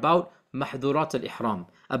are about mahdurat al-ihram,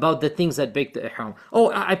 about the things that break the ihram.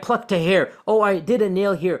 Oh, I plucked a hair. Oh, I did a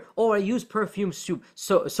nail here. Oh, I used perfume soup.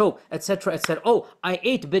 So, etc., etc. Oh, I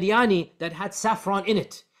ate biryani that had saffron in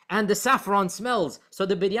it, and the saffron smells. So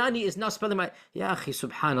the biryani is now smelling my... Ya akhi,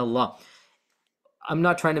 subhanallah. I'm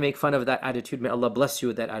not trying to make fun of that attitude. May Allah bless you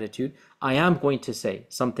with that attitude. I am going to say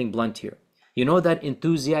something blunt here. You know that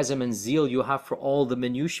enthusiasm and zeal you have for all the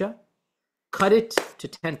minutiae? Cut it to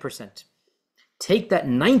 10%. Take that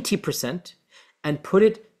 90% and put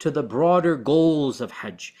it to the broader goals of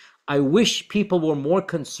Hajj. I wish people were more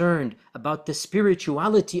concerned about the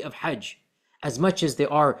spirituality of Hajj as much as they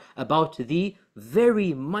are about the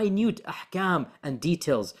very minute ahkam and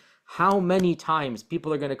details. How many times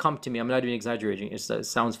people are going to come to me, I'm not even exaggerating, it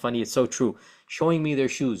sounds funny, it's so true, showing me their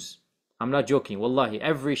shoes. I'm not joking, wallahi,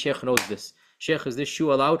 every sheikh knows this. Sheikh, is this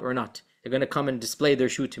shoe allowed or not? They're going to come and display their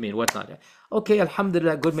shoe to me and whatnot. Okay,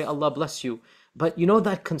 alhamdulillah, good, may Allah bless you. But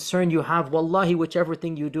that concern you have, wallahi, whichever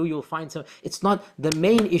thing you do, you'll find some. It's not the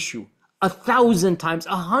main issue. 1,000 times,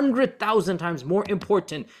 100,000 times more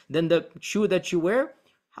important than the shoe that you wear.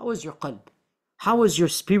 How is your qalb? How is your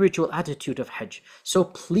spiritual attitude of Hajj? So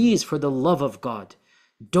please, for the love of God,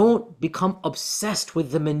 don't become obsessed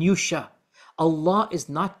with the minutiae. Allah is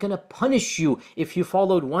not going to punish you if you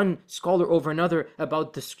followed one scholar over another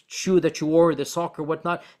about the shoe that you wore, the sock or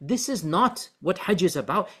whatnot. This is not what Hajj is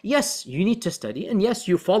about. Yes, you need to study, and yes,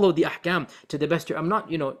 you follow the ahkam to the best. I'm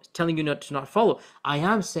not, telling you not to follow. I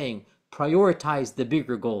am saying prioritize the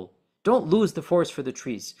bigger goal. Don't lose the forest for the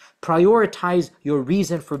trees. Prioritize your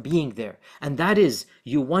reason for being there. And that is,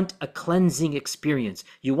 you want a cleansing experience.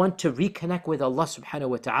 You want to reconnect with Allah subhanahu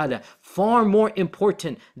wa ta'ala. Far more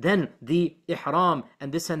important than the ihram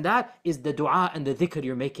and this and that is the dua and the dhikr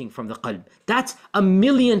you're making from the qalb. That's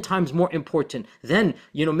 1,000,000 times more important than,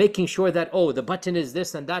 making sure that, oh, the button is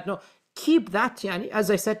this and that. No. Keep that, as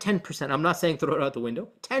I said, 10%. I'm not saying throw it out the window.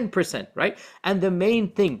 10%, right? And the main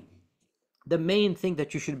thing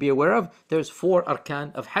that you should be aware of, there's 4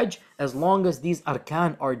 arkan of Hajj. As long as these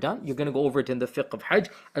arkan are done, you're going to go over it in the fiqh of Hajj.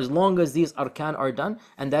 As long as these arkan are done,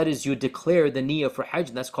 and that is you declare the niyyah for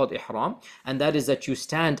Hajj, that's called ihram, and that is that you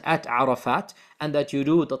stand at Arafat, and that you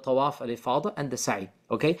do the tawaf al-ifada and the sa'i.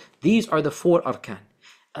 Okay, these are the 4 arkan.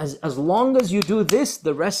 As long as you do this,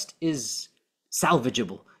 the rest is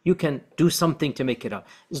salvageable. You can do something to make it up.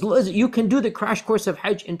 As long as you can do the crash course of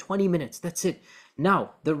Hajj in 20 minutes, that's it.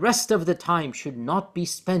 Now, the rest of the time should not be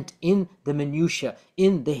spent in the minutiae,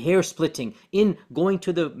 in the hair splitting, in going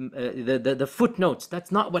to the footnotes.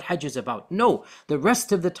 That's not what Hajj is about. No, the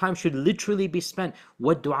rest of the time should literally be spent.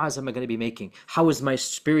 What du'as am I going to be making? How is my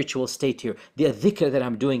spiritual state here? The dhikr that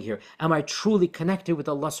I'm doing here. Am I truly connected with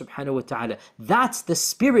Allah subhanahu wa ta'ala? That's the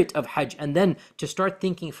spirit of Hajj. And then to start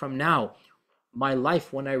thinking from now, my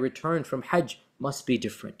life when I return from Hajj must be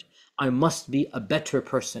different. I must be a better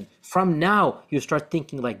person. From now, you start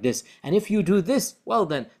thinking like this. And if you do this, well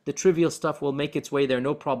then, the trivial stuff will make its way there,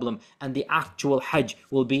 no problem. And the actual Hajj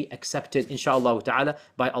will be accepted, inshallah ta'ala,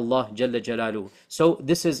 by Allah Jalla Jalaluhu. So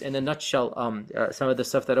this is in a nutshell some of the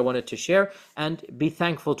stuff that I wanted to share. And be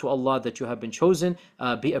thankful to Allah that you have been chosen.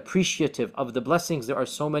 Be appreciative of the blessings. There are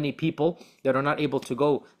so many people that are not able to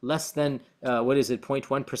go. Less than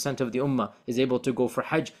 0.1% of the ummah is able to go for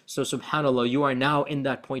Hajj. So subhanallah, you are now in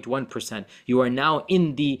that 0.1%. You are now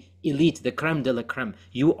in the elite, the creme de la creme.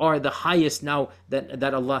 You are the highest now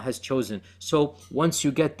that Allah has chosen. So once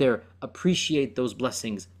you get there, appreciate those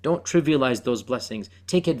blessings. Don't trivialize those blessings.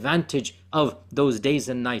 Take advantage of those days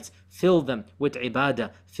and nights. Fill them with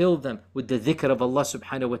ibadah. Fill them with the dhikr of Allah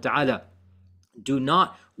subhanahu wa ta'ala. Do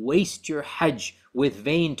not waste your Hajj with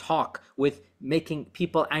vain talk, with making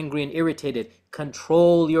people angry and irritated.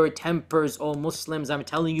 Control your tempers, O Muslims. I'm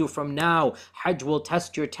telling you from now, Hajj will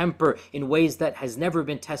test your temper in ways that has never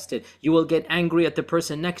been tested. You will get angry at the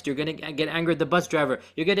person next. You're going to get angry at the bus driver.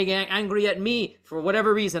 You're going to get angry at me for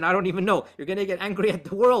whatever reason. I don't even know. You're going to get angry at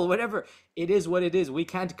the world, whatever. It is what it is. We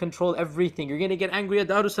can't control everything. You're going to get angry at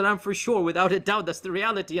Darussalam for sure, without a doubt. That's the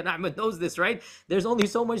reality. And Ahmed knows this, right? There's only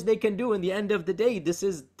so much they can do in the end of the day. This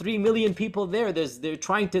is 3 million people there. They're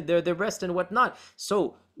trying to, they're the rest and whatnot.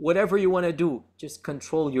 So whatever you want to do, just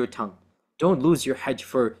control your tongue. Don't lose your Hajj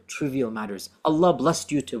for trivial matters. Allah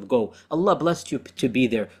blessed you to go. Allah blessed you to be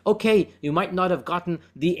there. Okay, you might not have gotten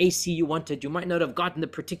the AC you wanted. You might not have gotten the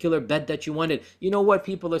particular bed that you wanted. You know what?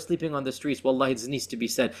 People are sleeping on the streets. Wallahi, this needs to be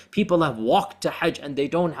said. People have walked to Hajj and they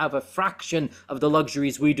don't have a fraction of the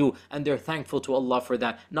luxuries we do, and they're thankful to Allah for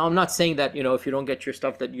that. Now, I'm not saying that, if you don't get your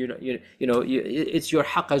stuff, that it's your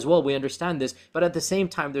haqq as well. We understand this, but at the same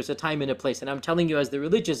time, there's a time and a place. And I'm telling you, as the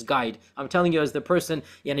religious guide, I'm telling you as the person,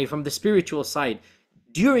 from the spiritual side,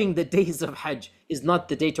 during the days of Hajj is not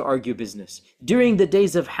the day to argue business. During the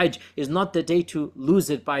days of Hajj is not the day to lose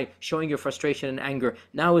it by showing your frustration and anger.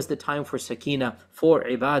 Now is the time for sakina, for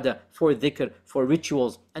ibadah, for dhikr, for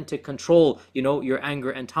rituals, and to control, your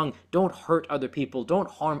anger and tongue. Don't hurt other people. Don't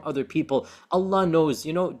harm other people. Allah knows,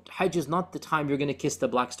 Hajj is not the time you're going to kiss the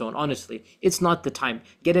black stone. Honestly, it's not the time.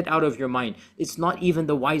 Get it out of your mind. It's not even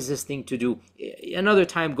the wisest thing to do. Another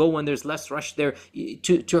time, go when there's less rush there.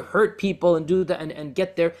 To hurt people and do that and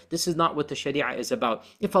get there, this is not what the Sharia is about.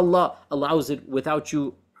 If Allah allows it without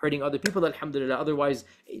you hurting other people, alhamdulillah. Otherwise,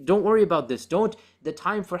 don't worry about this. The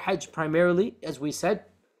time for Hajj primarily, as we said,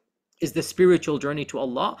 is the spiritual journey to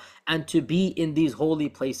Allah, and to be in these holy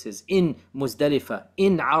places, in Muzdalifah,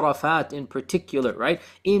 in Arafat in particular, right?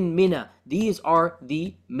 In Mina. These are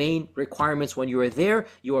the main requirements. When you are there,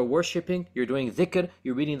 you are worshipping, you're doing dhikr,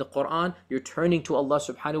 you're reading the Quran, you're turning to Allah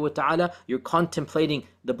subhanahu wa ta'ala, you're contemplating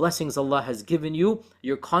the blessings Allah has given you,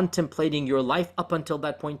 you're contemplating your life up until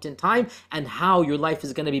that point in time, and how your life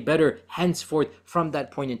is going to be better henceforth from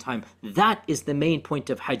that point in time. That is the main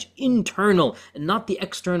point of Hajj. Internal, and not the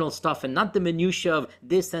external stuff, and not the minutiae of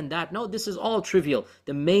this and that. No, this is all trivial.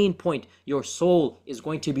 The main point, your soul is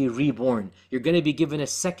going to be reborn. You're going to be given a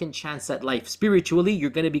second chance at life. Spiritually,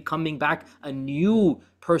 you're going to be coming back a new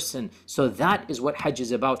person. So that is what Hajj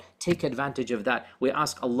is about. Take advantage of that. We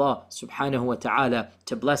ask Allah subhanahu wa ta'ala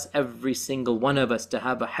to bless every single one of us to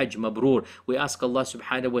have a Hajj mabrur. We ask Allah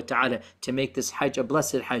subhanahu wa ta'ala to make this Hajj a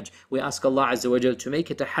blessed Hajj. We ask Allah azza wa jal to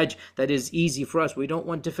make it a Hajj that is easy for us. We don't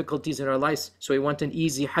want difficulties in our lives, so we want an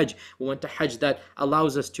easy Hajj. We want a Hajj that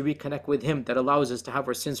allows us to reconnect with Him, that allows us to have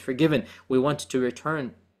our sins forgiven. We want to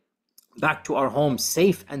return back to our home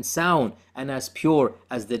safe and sound and as pure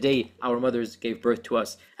as the day our mothers gave birth to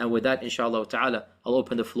us. And with that, inshallah ta'ala, I'll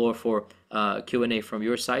open the floor for Q&A from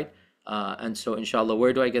your side. And so inshallah,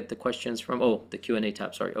 where do I get the questions from? Oh, the Q&A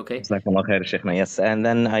tab, sorry. Okay. Jazakallah khair, Shaykhna. Yes, and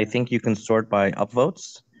then I think you can sort by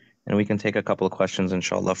upvotes, and we can take a couple of questions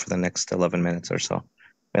inshallah for the next 11 minutes or so.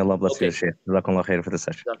 May Allah bless you, Shaykh. Jazakallah khair for the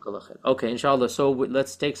session. Jazakallah khair. Okay, inshallah. So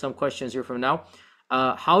let's take some questions here from now.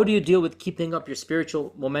 How do you deal with keeping up your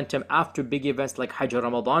spiritual momentum after big events like Hajj or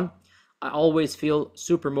Ramadan? I always feel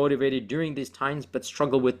super motivated during these times, but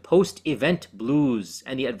struggle with post-event blues.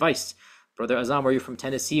 Any advice? Brother Azam, are you from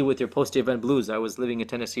Tennessee with your post-event blues? I was living in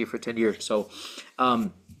Tennessee for 10 years. So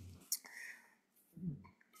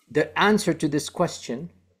the answer to this question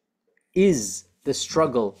is the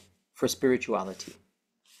struggle for spirituality.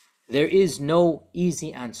 There is no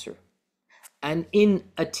easy answer. And in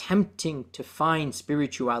attempting to find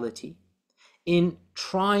spirituality, in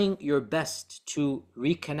trying your best to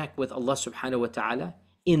reconnect with Allah subhanahu wa ta'ala,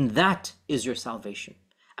 in that is your salvation.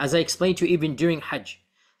 As I explained to you even during Hajj,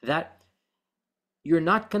 that you're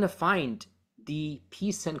not going to find the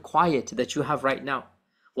peace and quiet that you have right now.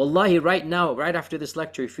 Wallahi, right now, right after this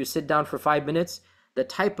lecture, if you sit down for 5 minutes, the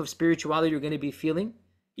type of spirituality you're going to be feeling,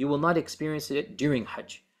 you will not experience it during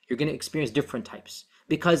Hajj. You're going to experience different types.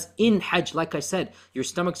 Because in Hajj, like I said, your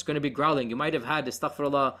stomach's going to be growling. You might have had,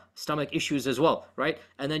 astaghfirullah, stomach issues as well, right?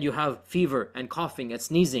 And then you have fever and coughing and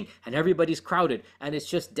sneezing, and everybody's crowded, and it's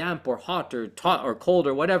just damp or hot or cold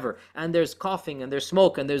or whatever. And there's coughing and there's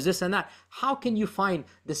smoke and there's this and that. How can you find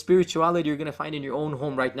the spirituality you're going to find in your own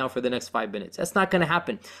home right now for the next 5 minutes? That's not going to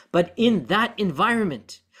happen. But in that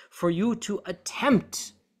environment, for you to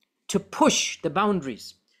attempt to push the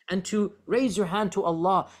boundaries, and to raise your hand to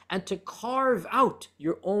Allah and to carve out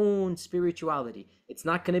your own spirituality. It's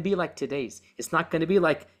not going to be like today's. It's not going to be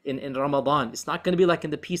like in Ramadan. It's not going to be like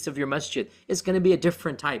in the peace of your masjid. It's going to be a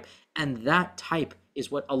different type. And that type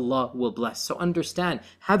is what Allah will bless. So understand,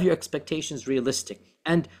 have your expectations realistic,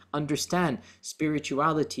 and understand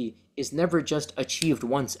spirituality is never just achieved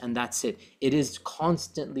once and that's it. It is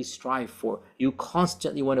constantly strived for. You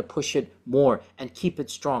constantly want to push it more and keep it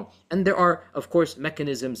strong. And there are, of course,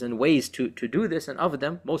 mechanisms and ways to do this. And of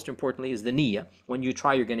them, most importantly, is the niyyah. When you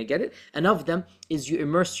try, you're going to get it. And of them is you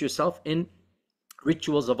immerse yourself in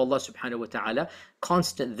rituals of Allah subhanahu wa ta'ala.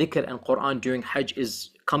 Constant dhikr and Quran during Hajj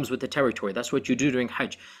comes with the territory. That's what you do during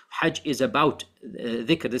Hajj. Hajj is about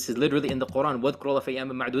dhikr. This is literally in the Quran. وَذْكُرُ اللَّهَ فِي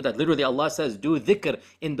أَيَّامٍ مَعْدُودَاتٍ. Literally Allah says, do dhikr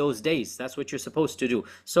in those days. That's what you're supposed to do.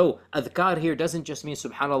 So adhkar here doesn't just mean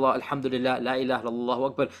subhanallah, alhamdulillah, la ilaha illallah, Allahu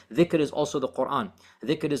akbar. Dhikr is also the Quran.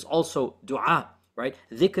 Dhikr is also dua. Right?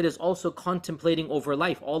 Dhikr is also contemplating over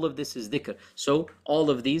life. All of this is dhikr. So all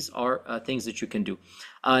of these are things that you can do.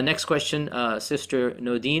 Next question, Sister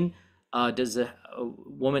Nodine. Does a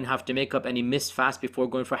woman have to make up any missed fast before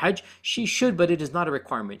going for Hajj? She should, but it is not a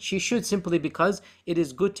requirement. She should simply because it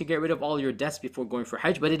is good to get rid of all your debts before going for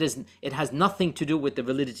Hajj, but it has nothing to do with the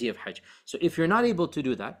validity of Hajj. So if you're not able to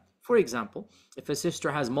do that, for example, if a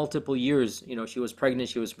sister has multiple years, she was pregnant,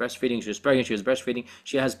 she was breastfeeding, she was pregnant, she was breastfeeding,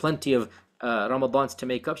 she has plenty of Ramadans to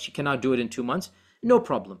make up, she cannot do it in 2 months, no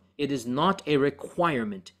problem. It is not a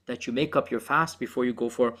requirement that you make up your fast before you go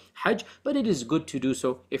for Hajj, but it is good to do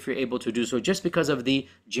so if you're able to do so, just because of the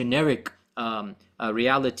generic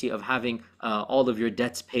reality of having all of your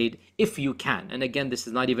debts paid if you can. And again, this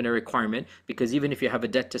is not even a requirement, because even if you have a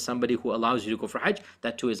debt to somebody who allows you to go for Hajj,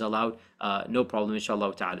 that too is allowed, no problem,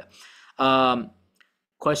 inshallah ta'ala.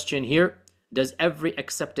 Question here, does every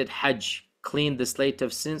accepted Hajj clean the slate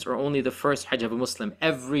of sins, or only the first Hajj of a Muslim?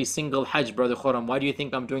 Every single Hajj, Brother Khurram. Why do you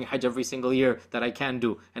think I'm doing Hajj every single year that I can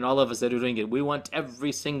do? And all of us that are doing it, we want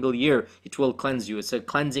every single year it will cleanse you. It's a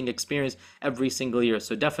cleansing experience every single year.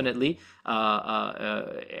 So definitely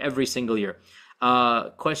every single year.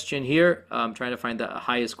 Question here, I'm trying to find the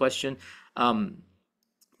highest question.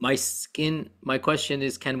 My question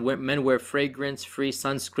is, can men wear fragrance-free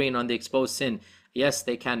sunscreen on the exposed skin? Yes,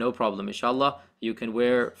 they can, no problem, inshallah. You can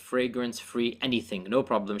wear fragrance-free anything, no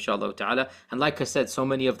problem, inshallah ta'ala. And like I said, so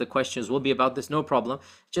many of the questions will be about this, no problem.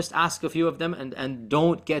 Just ask a few of them and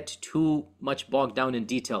don't get too much bogged down in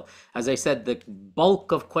detail. As I said, the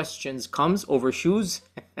bulk of questions comes over shoes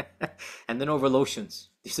and then over lotions.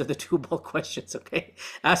 These are the two bulk questions, okay?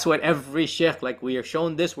 That's what every sheikh, like we are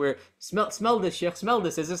shown this, we're, smell this, sheikh, smell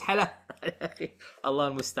this, is this halal?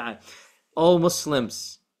 Allah musta'an. All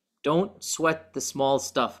Muslims, don't sweat the small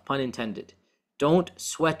stuff, pun intended. Don't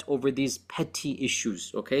sweat over these petty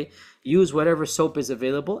issues, okay? Use whatever soap is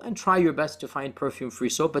available and try your best to find perfume-free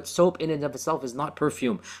soap, but soap in and of itself is not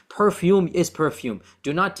perfume. Perfume is perfume.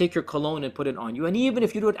 Do not take your cologne and put it on you. And even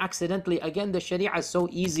if you do it accidentally, again, the Sharia is so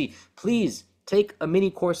easy. Please take a mini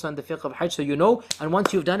course on the fiqh of Hajj so you know, and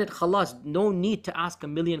once you've done it, khalas, no need to ask a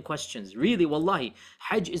million questions. Really, wallahi,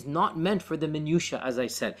 Hajj is not meant for the minutiae, as I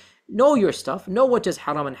said. Know your stuff, know what is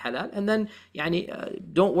haram and halal, and then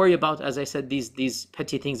don't worry about, as I said, these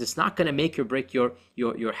petty things. It's not going to make or break your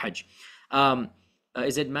Hajj.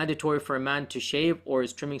 Is it mandatory for a man to shave, or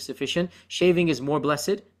is trimming sufficient? Shaving is more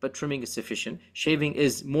blessed, but trimming is sufficient. Shaving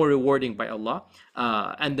is more rewarding by Allah,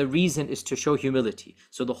 and the reason is to show humility.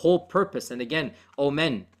 So the whole purpose, and again, oh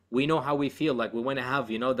men, we know how we feel, like we want to have,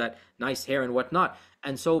 that nice hair and whatnot.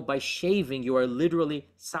 And so by shaving, you are literally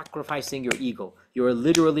sacrificing your ego. You are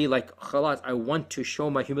literally like, khalas, I want to show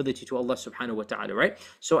my humility to Allah subhanahu wa ta'ala, right?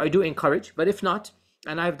 So I do encourage, but if not,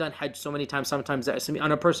 and I've done Hajj so many times, sometimes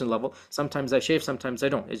on a personal level, sometimes I shave, sometimes I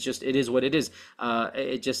don't. It's just, it is what it is.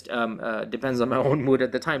 It just depends on my own mood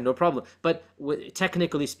at the time, no problem. But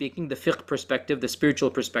technically speaking, the fiqh perspective, the spiritual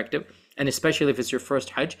perspective, and especially if it's your first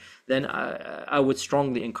Hajj, then I would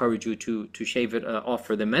strongly encourage you to shave it off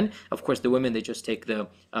for the men. Of course, the women, they just take the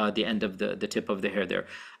end of the tip of the hair there.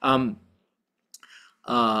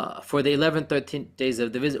 For the 11th, 13th days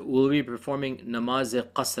of the visit, we'll be performing namaz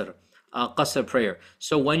qasr, qasr prayer.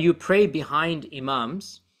 So when you pray behind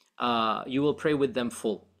imams, you will pray with them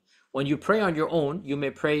full. When you pray on your own, you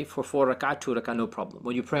may pray for 4 rak'at, 2 rak'at, no problem.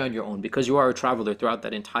 When you pray on your own, because you are a traveler throughout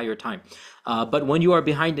that entire time. But when you are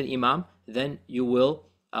behind an imam, then you will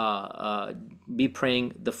be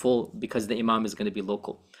praying the full, because the imam is going to be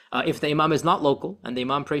local. If the imam is not local and the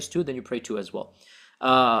imam prays 2, then you pray 2 as well.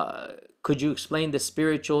 Could you explain the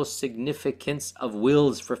spiritual significance of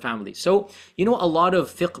wills for families? So, a lot of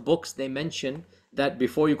fiqh books, they mention that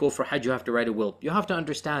before you go for Hajj, you have to write a will. You have to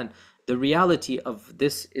understand the reality of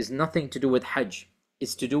this is nothing to do with Hajj.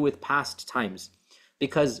 It's to do with past times.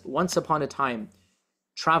 Because once upon a time,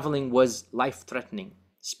 traveling was life-threatening,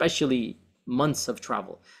 especially months of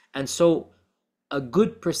travel. And so a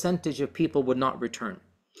good percentage of people would not return.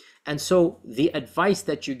 And so the advice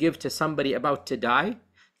that you give to somebody about to die,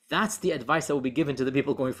 that's the advice that will be given to the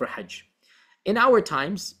people going for Hajj. In our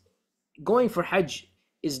times, going for Hajj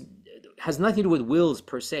has nothing to do with wills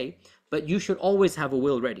per se, but you should always have a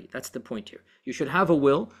will ready. That's the point here. You should have a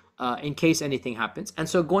will in case anything happens. And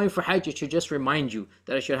so going for Hajj, it should just remind you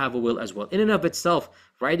that I should have a will as well. In and of itself,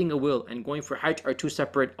 writing a will and going for Hajj are two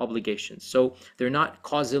separate obligations. So they're not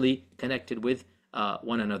causally connected with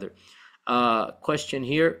one another. Question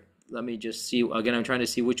here. Let me just see. Again, I'm trying to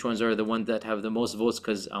see which ones are the ones that have the most votes,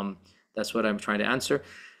 because that's what I'm trying to answer.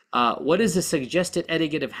 What is the suggested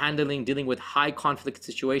etiquette of dealing with high conflict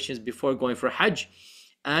situations before going for Hajj,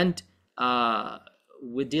 and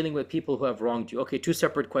with dealing with people who have wronged you? Okay, two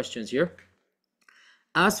separate questions here.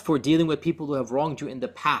 As for dealing with people who have wronged you in the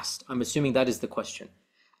past, I'm assuming that is the question.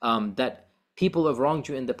 That people have wronged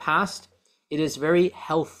you in the past, it is very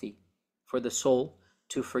healthy for the soul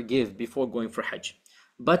to forgive before going for Hajj.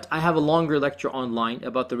 But I have a longer lecture online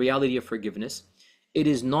about the reality of forgiveness. It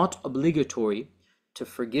is not obligatory to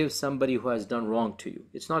forgive somebody who has done wrong to you.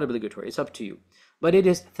 It's not obligatory. It's up to you. But it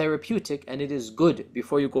is therapeutic and it is good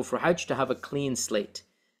before you go for Hajj to have a clean slate.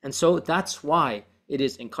 And so that's why it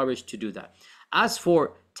is encouraged to do that. As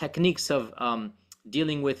for techniques of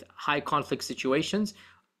dealing with high conflict situations,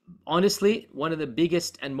 honestly, one of the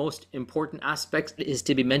biggest and most important aspects is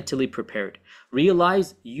to be mentally prepared.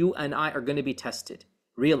 Realize you and I are going to be tested.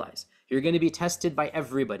 Realize you're going to be tested by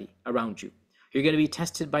everybody around you. You're going to be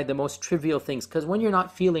tested by the most trivial things, because when you're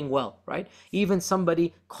not feeling well, right? Even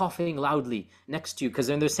somebody coughing loudly next to you, because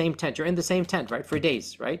they're in the same tent, you're in the same tent, right? For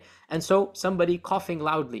days, right? And so somebody coughing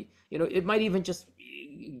loudly, it might even just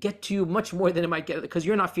get to you much more than it might get, because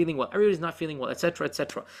you're not feeling well. Everybody's not feeling well, etc.,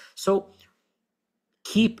 etc. So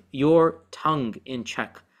keep your tongue in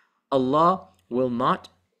check. Allah will not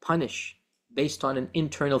punish based on an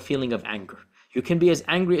internal feeling of anger. You can be as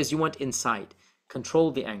angry as you want inside.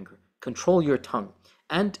 Control the anger. Control your tongue.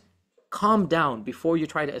 And calm down before you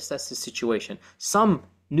try to assess the situation. Some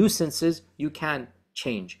nuisances you can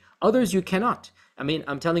change. Others you cannot. I mean,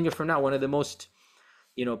 I'm telling you from now, one of the most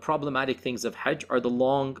problematic things of Hajj are the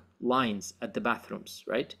long lines at the bathrooms,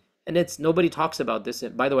 right? And nobody talks about this.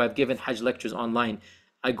 And by the way, I've given Hajj lectures online.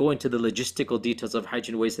 I go into the logistical details of Hajj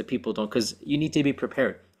in ways that people don't, because you need to be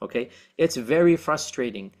prepared, okay? It's very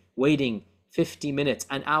frustrating waiting 50 minutes,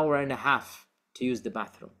 an hour and a half to use the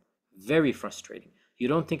bathroom. Very frustrating. You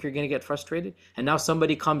don't think you're going to get frustrated? And now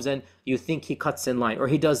somebody comes in, you think he cuts in line or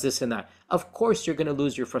he does this and that. Of course you're going to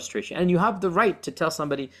lose your frustration. And you have the right to tell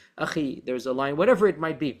somebody, Akhi, there's a line, whatever it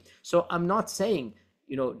might be. So I'm not saying,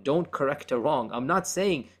 don't correct a wrong. I'm not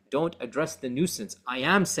saying don't address the nuisance. I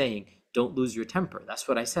am saying don't lose your temper. That's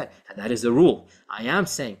what I said. And that is a rule. I am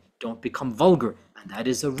saying don't become vulgar. And that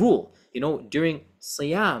is a rule. During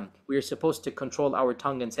Siyam, we are supposed to control our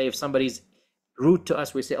tongue and say if somebody's rude to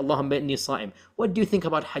us, we say, Allahumma inni sa'im. What do you think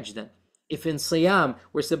about Hajj then? If in Siyam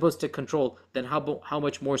we're supposed to control, then how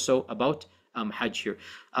much more so about Hajj here?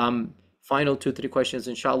 Final 2-3 questions,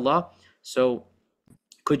 inshallah. So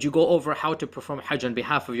could you go over how to perform Hajj on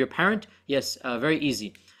behalf of your parent? Yes, very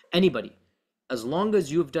easy. Anybody, as long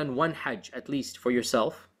as you've done one Hajj at least for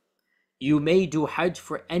yourself, you may do Hajj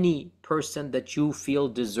for any person that you feel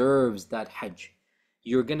deserves that Hajj.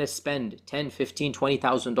 You're going to spend $10, $15,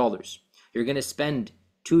 $20,000. You're going to spend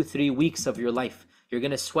 2-3 weeks of your life. You're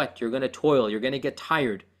going to sweat. You're going to toil. You're going to get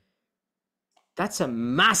tired. That's a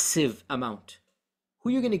massive amount. Who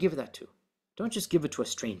are you going to give that to? Don't just give it to a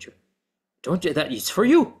stranger. Don't do that. It's for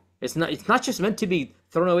you. It's not just meant to be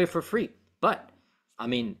thrown away for free. But I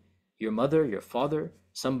mean, your mother, your father,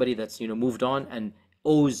 somebody that's moved on and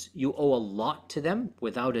you owe a lot to them,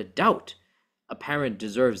 without a doubt. A parent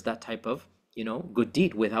deserves that type of good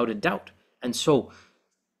deed, without a doubt. And so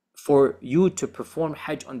for you to perform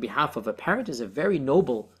Hajj on behalf of a parent is a very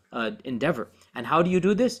noble endeavor. And how do you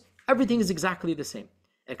do this? Everything is exactly the same,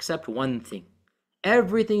 except one thing.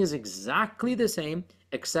 Everything is exactly the same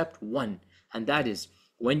except one. And that is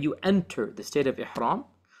when you enter the state of Ihram,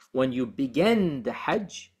 when you begin the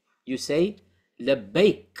Hajj, you say,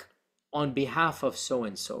 Labbaik on behalf of so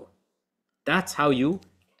and so. That's how you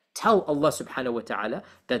tell Allah subhanahu wa ta'ala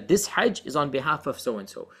that this Hajj is on behalf of so and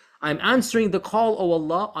so. I'm answering the call, O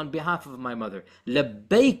Allah, on behalf of my mother.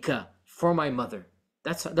 Labbaika for my mother.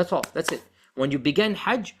 That's all. That's it. When you begin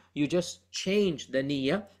Hajj, you just change the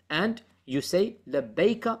niyyah and you say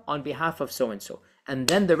Labbaika on behalf of so and so. And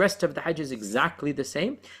then the rest of the Hajj is exactly the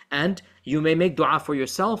same. And you may make dua for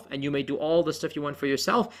yourself, and you may do all the stuff you want for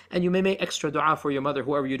yourself, and you may make extra dua for your mother,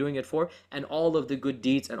 whoever you're doing it for, and all of the good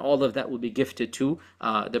deeds and all of that will be gifted to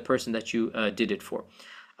the person that you did it for.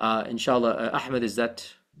 Inshallah, Ahmed, is that...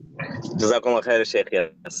 Jazakumullah khair, Sheikh.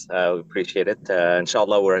 Yes, we appreciate it.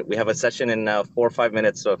 Inshallah, we have a session in 4 or 5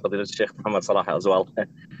 minutes for the Sheikh Muhammad Salah as well.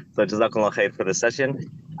 So Jazakumullah khair for the session.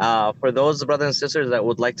 For those brothers and sisters that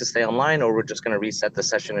would like to stay online, or we're just going to reset the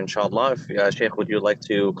session, inshallah. If Sheikh, would you like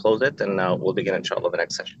to close it, and we'll begin, inshallah, the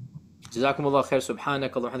next session. Jazakumullah khair,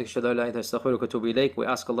 subhanak, Allah hamdik, shadu la ilaha astaghfiruka wa atubu ilayk. We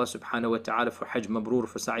ask Allah subhanahu wa ta'ala for Hajj mabrur,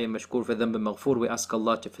 for sa'yan mashkur, for dhanb maghfur. We ask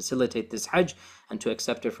Allah to facilitate this Hajj and to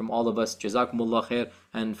accept it from all of us. Jazakumullah khair.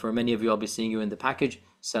 And for many of you, I'll be seeing you in the package.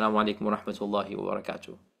 Assalamu alaikum wa rahmatullahi wa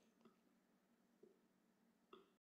barakatuh.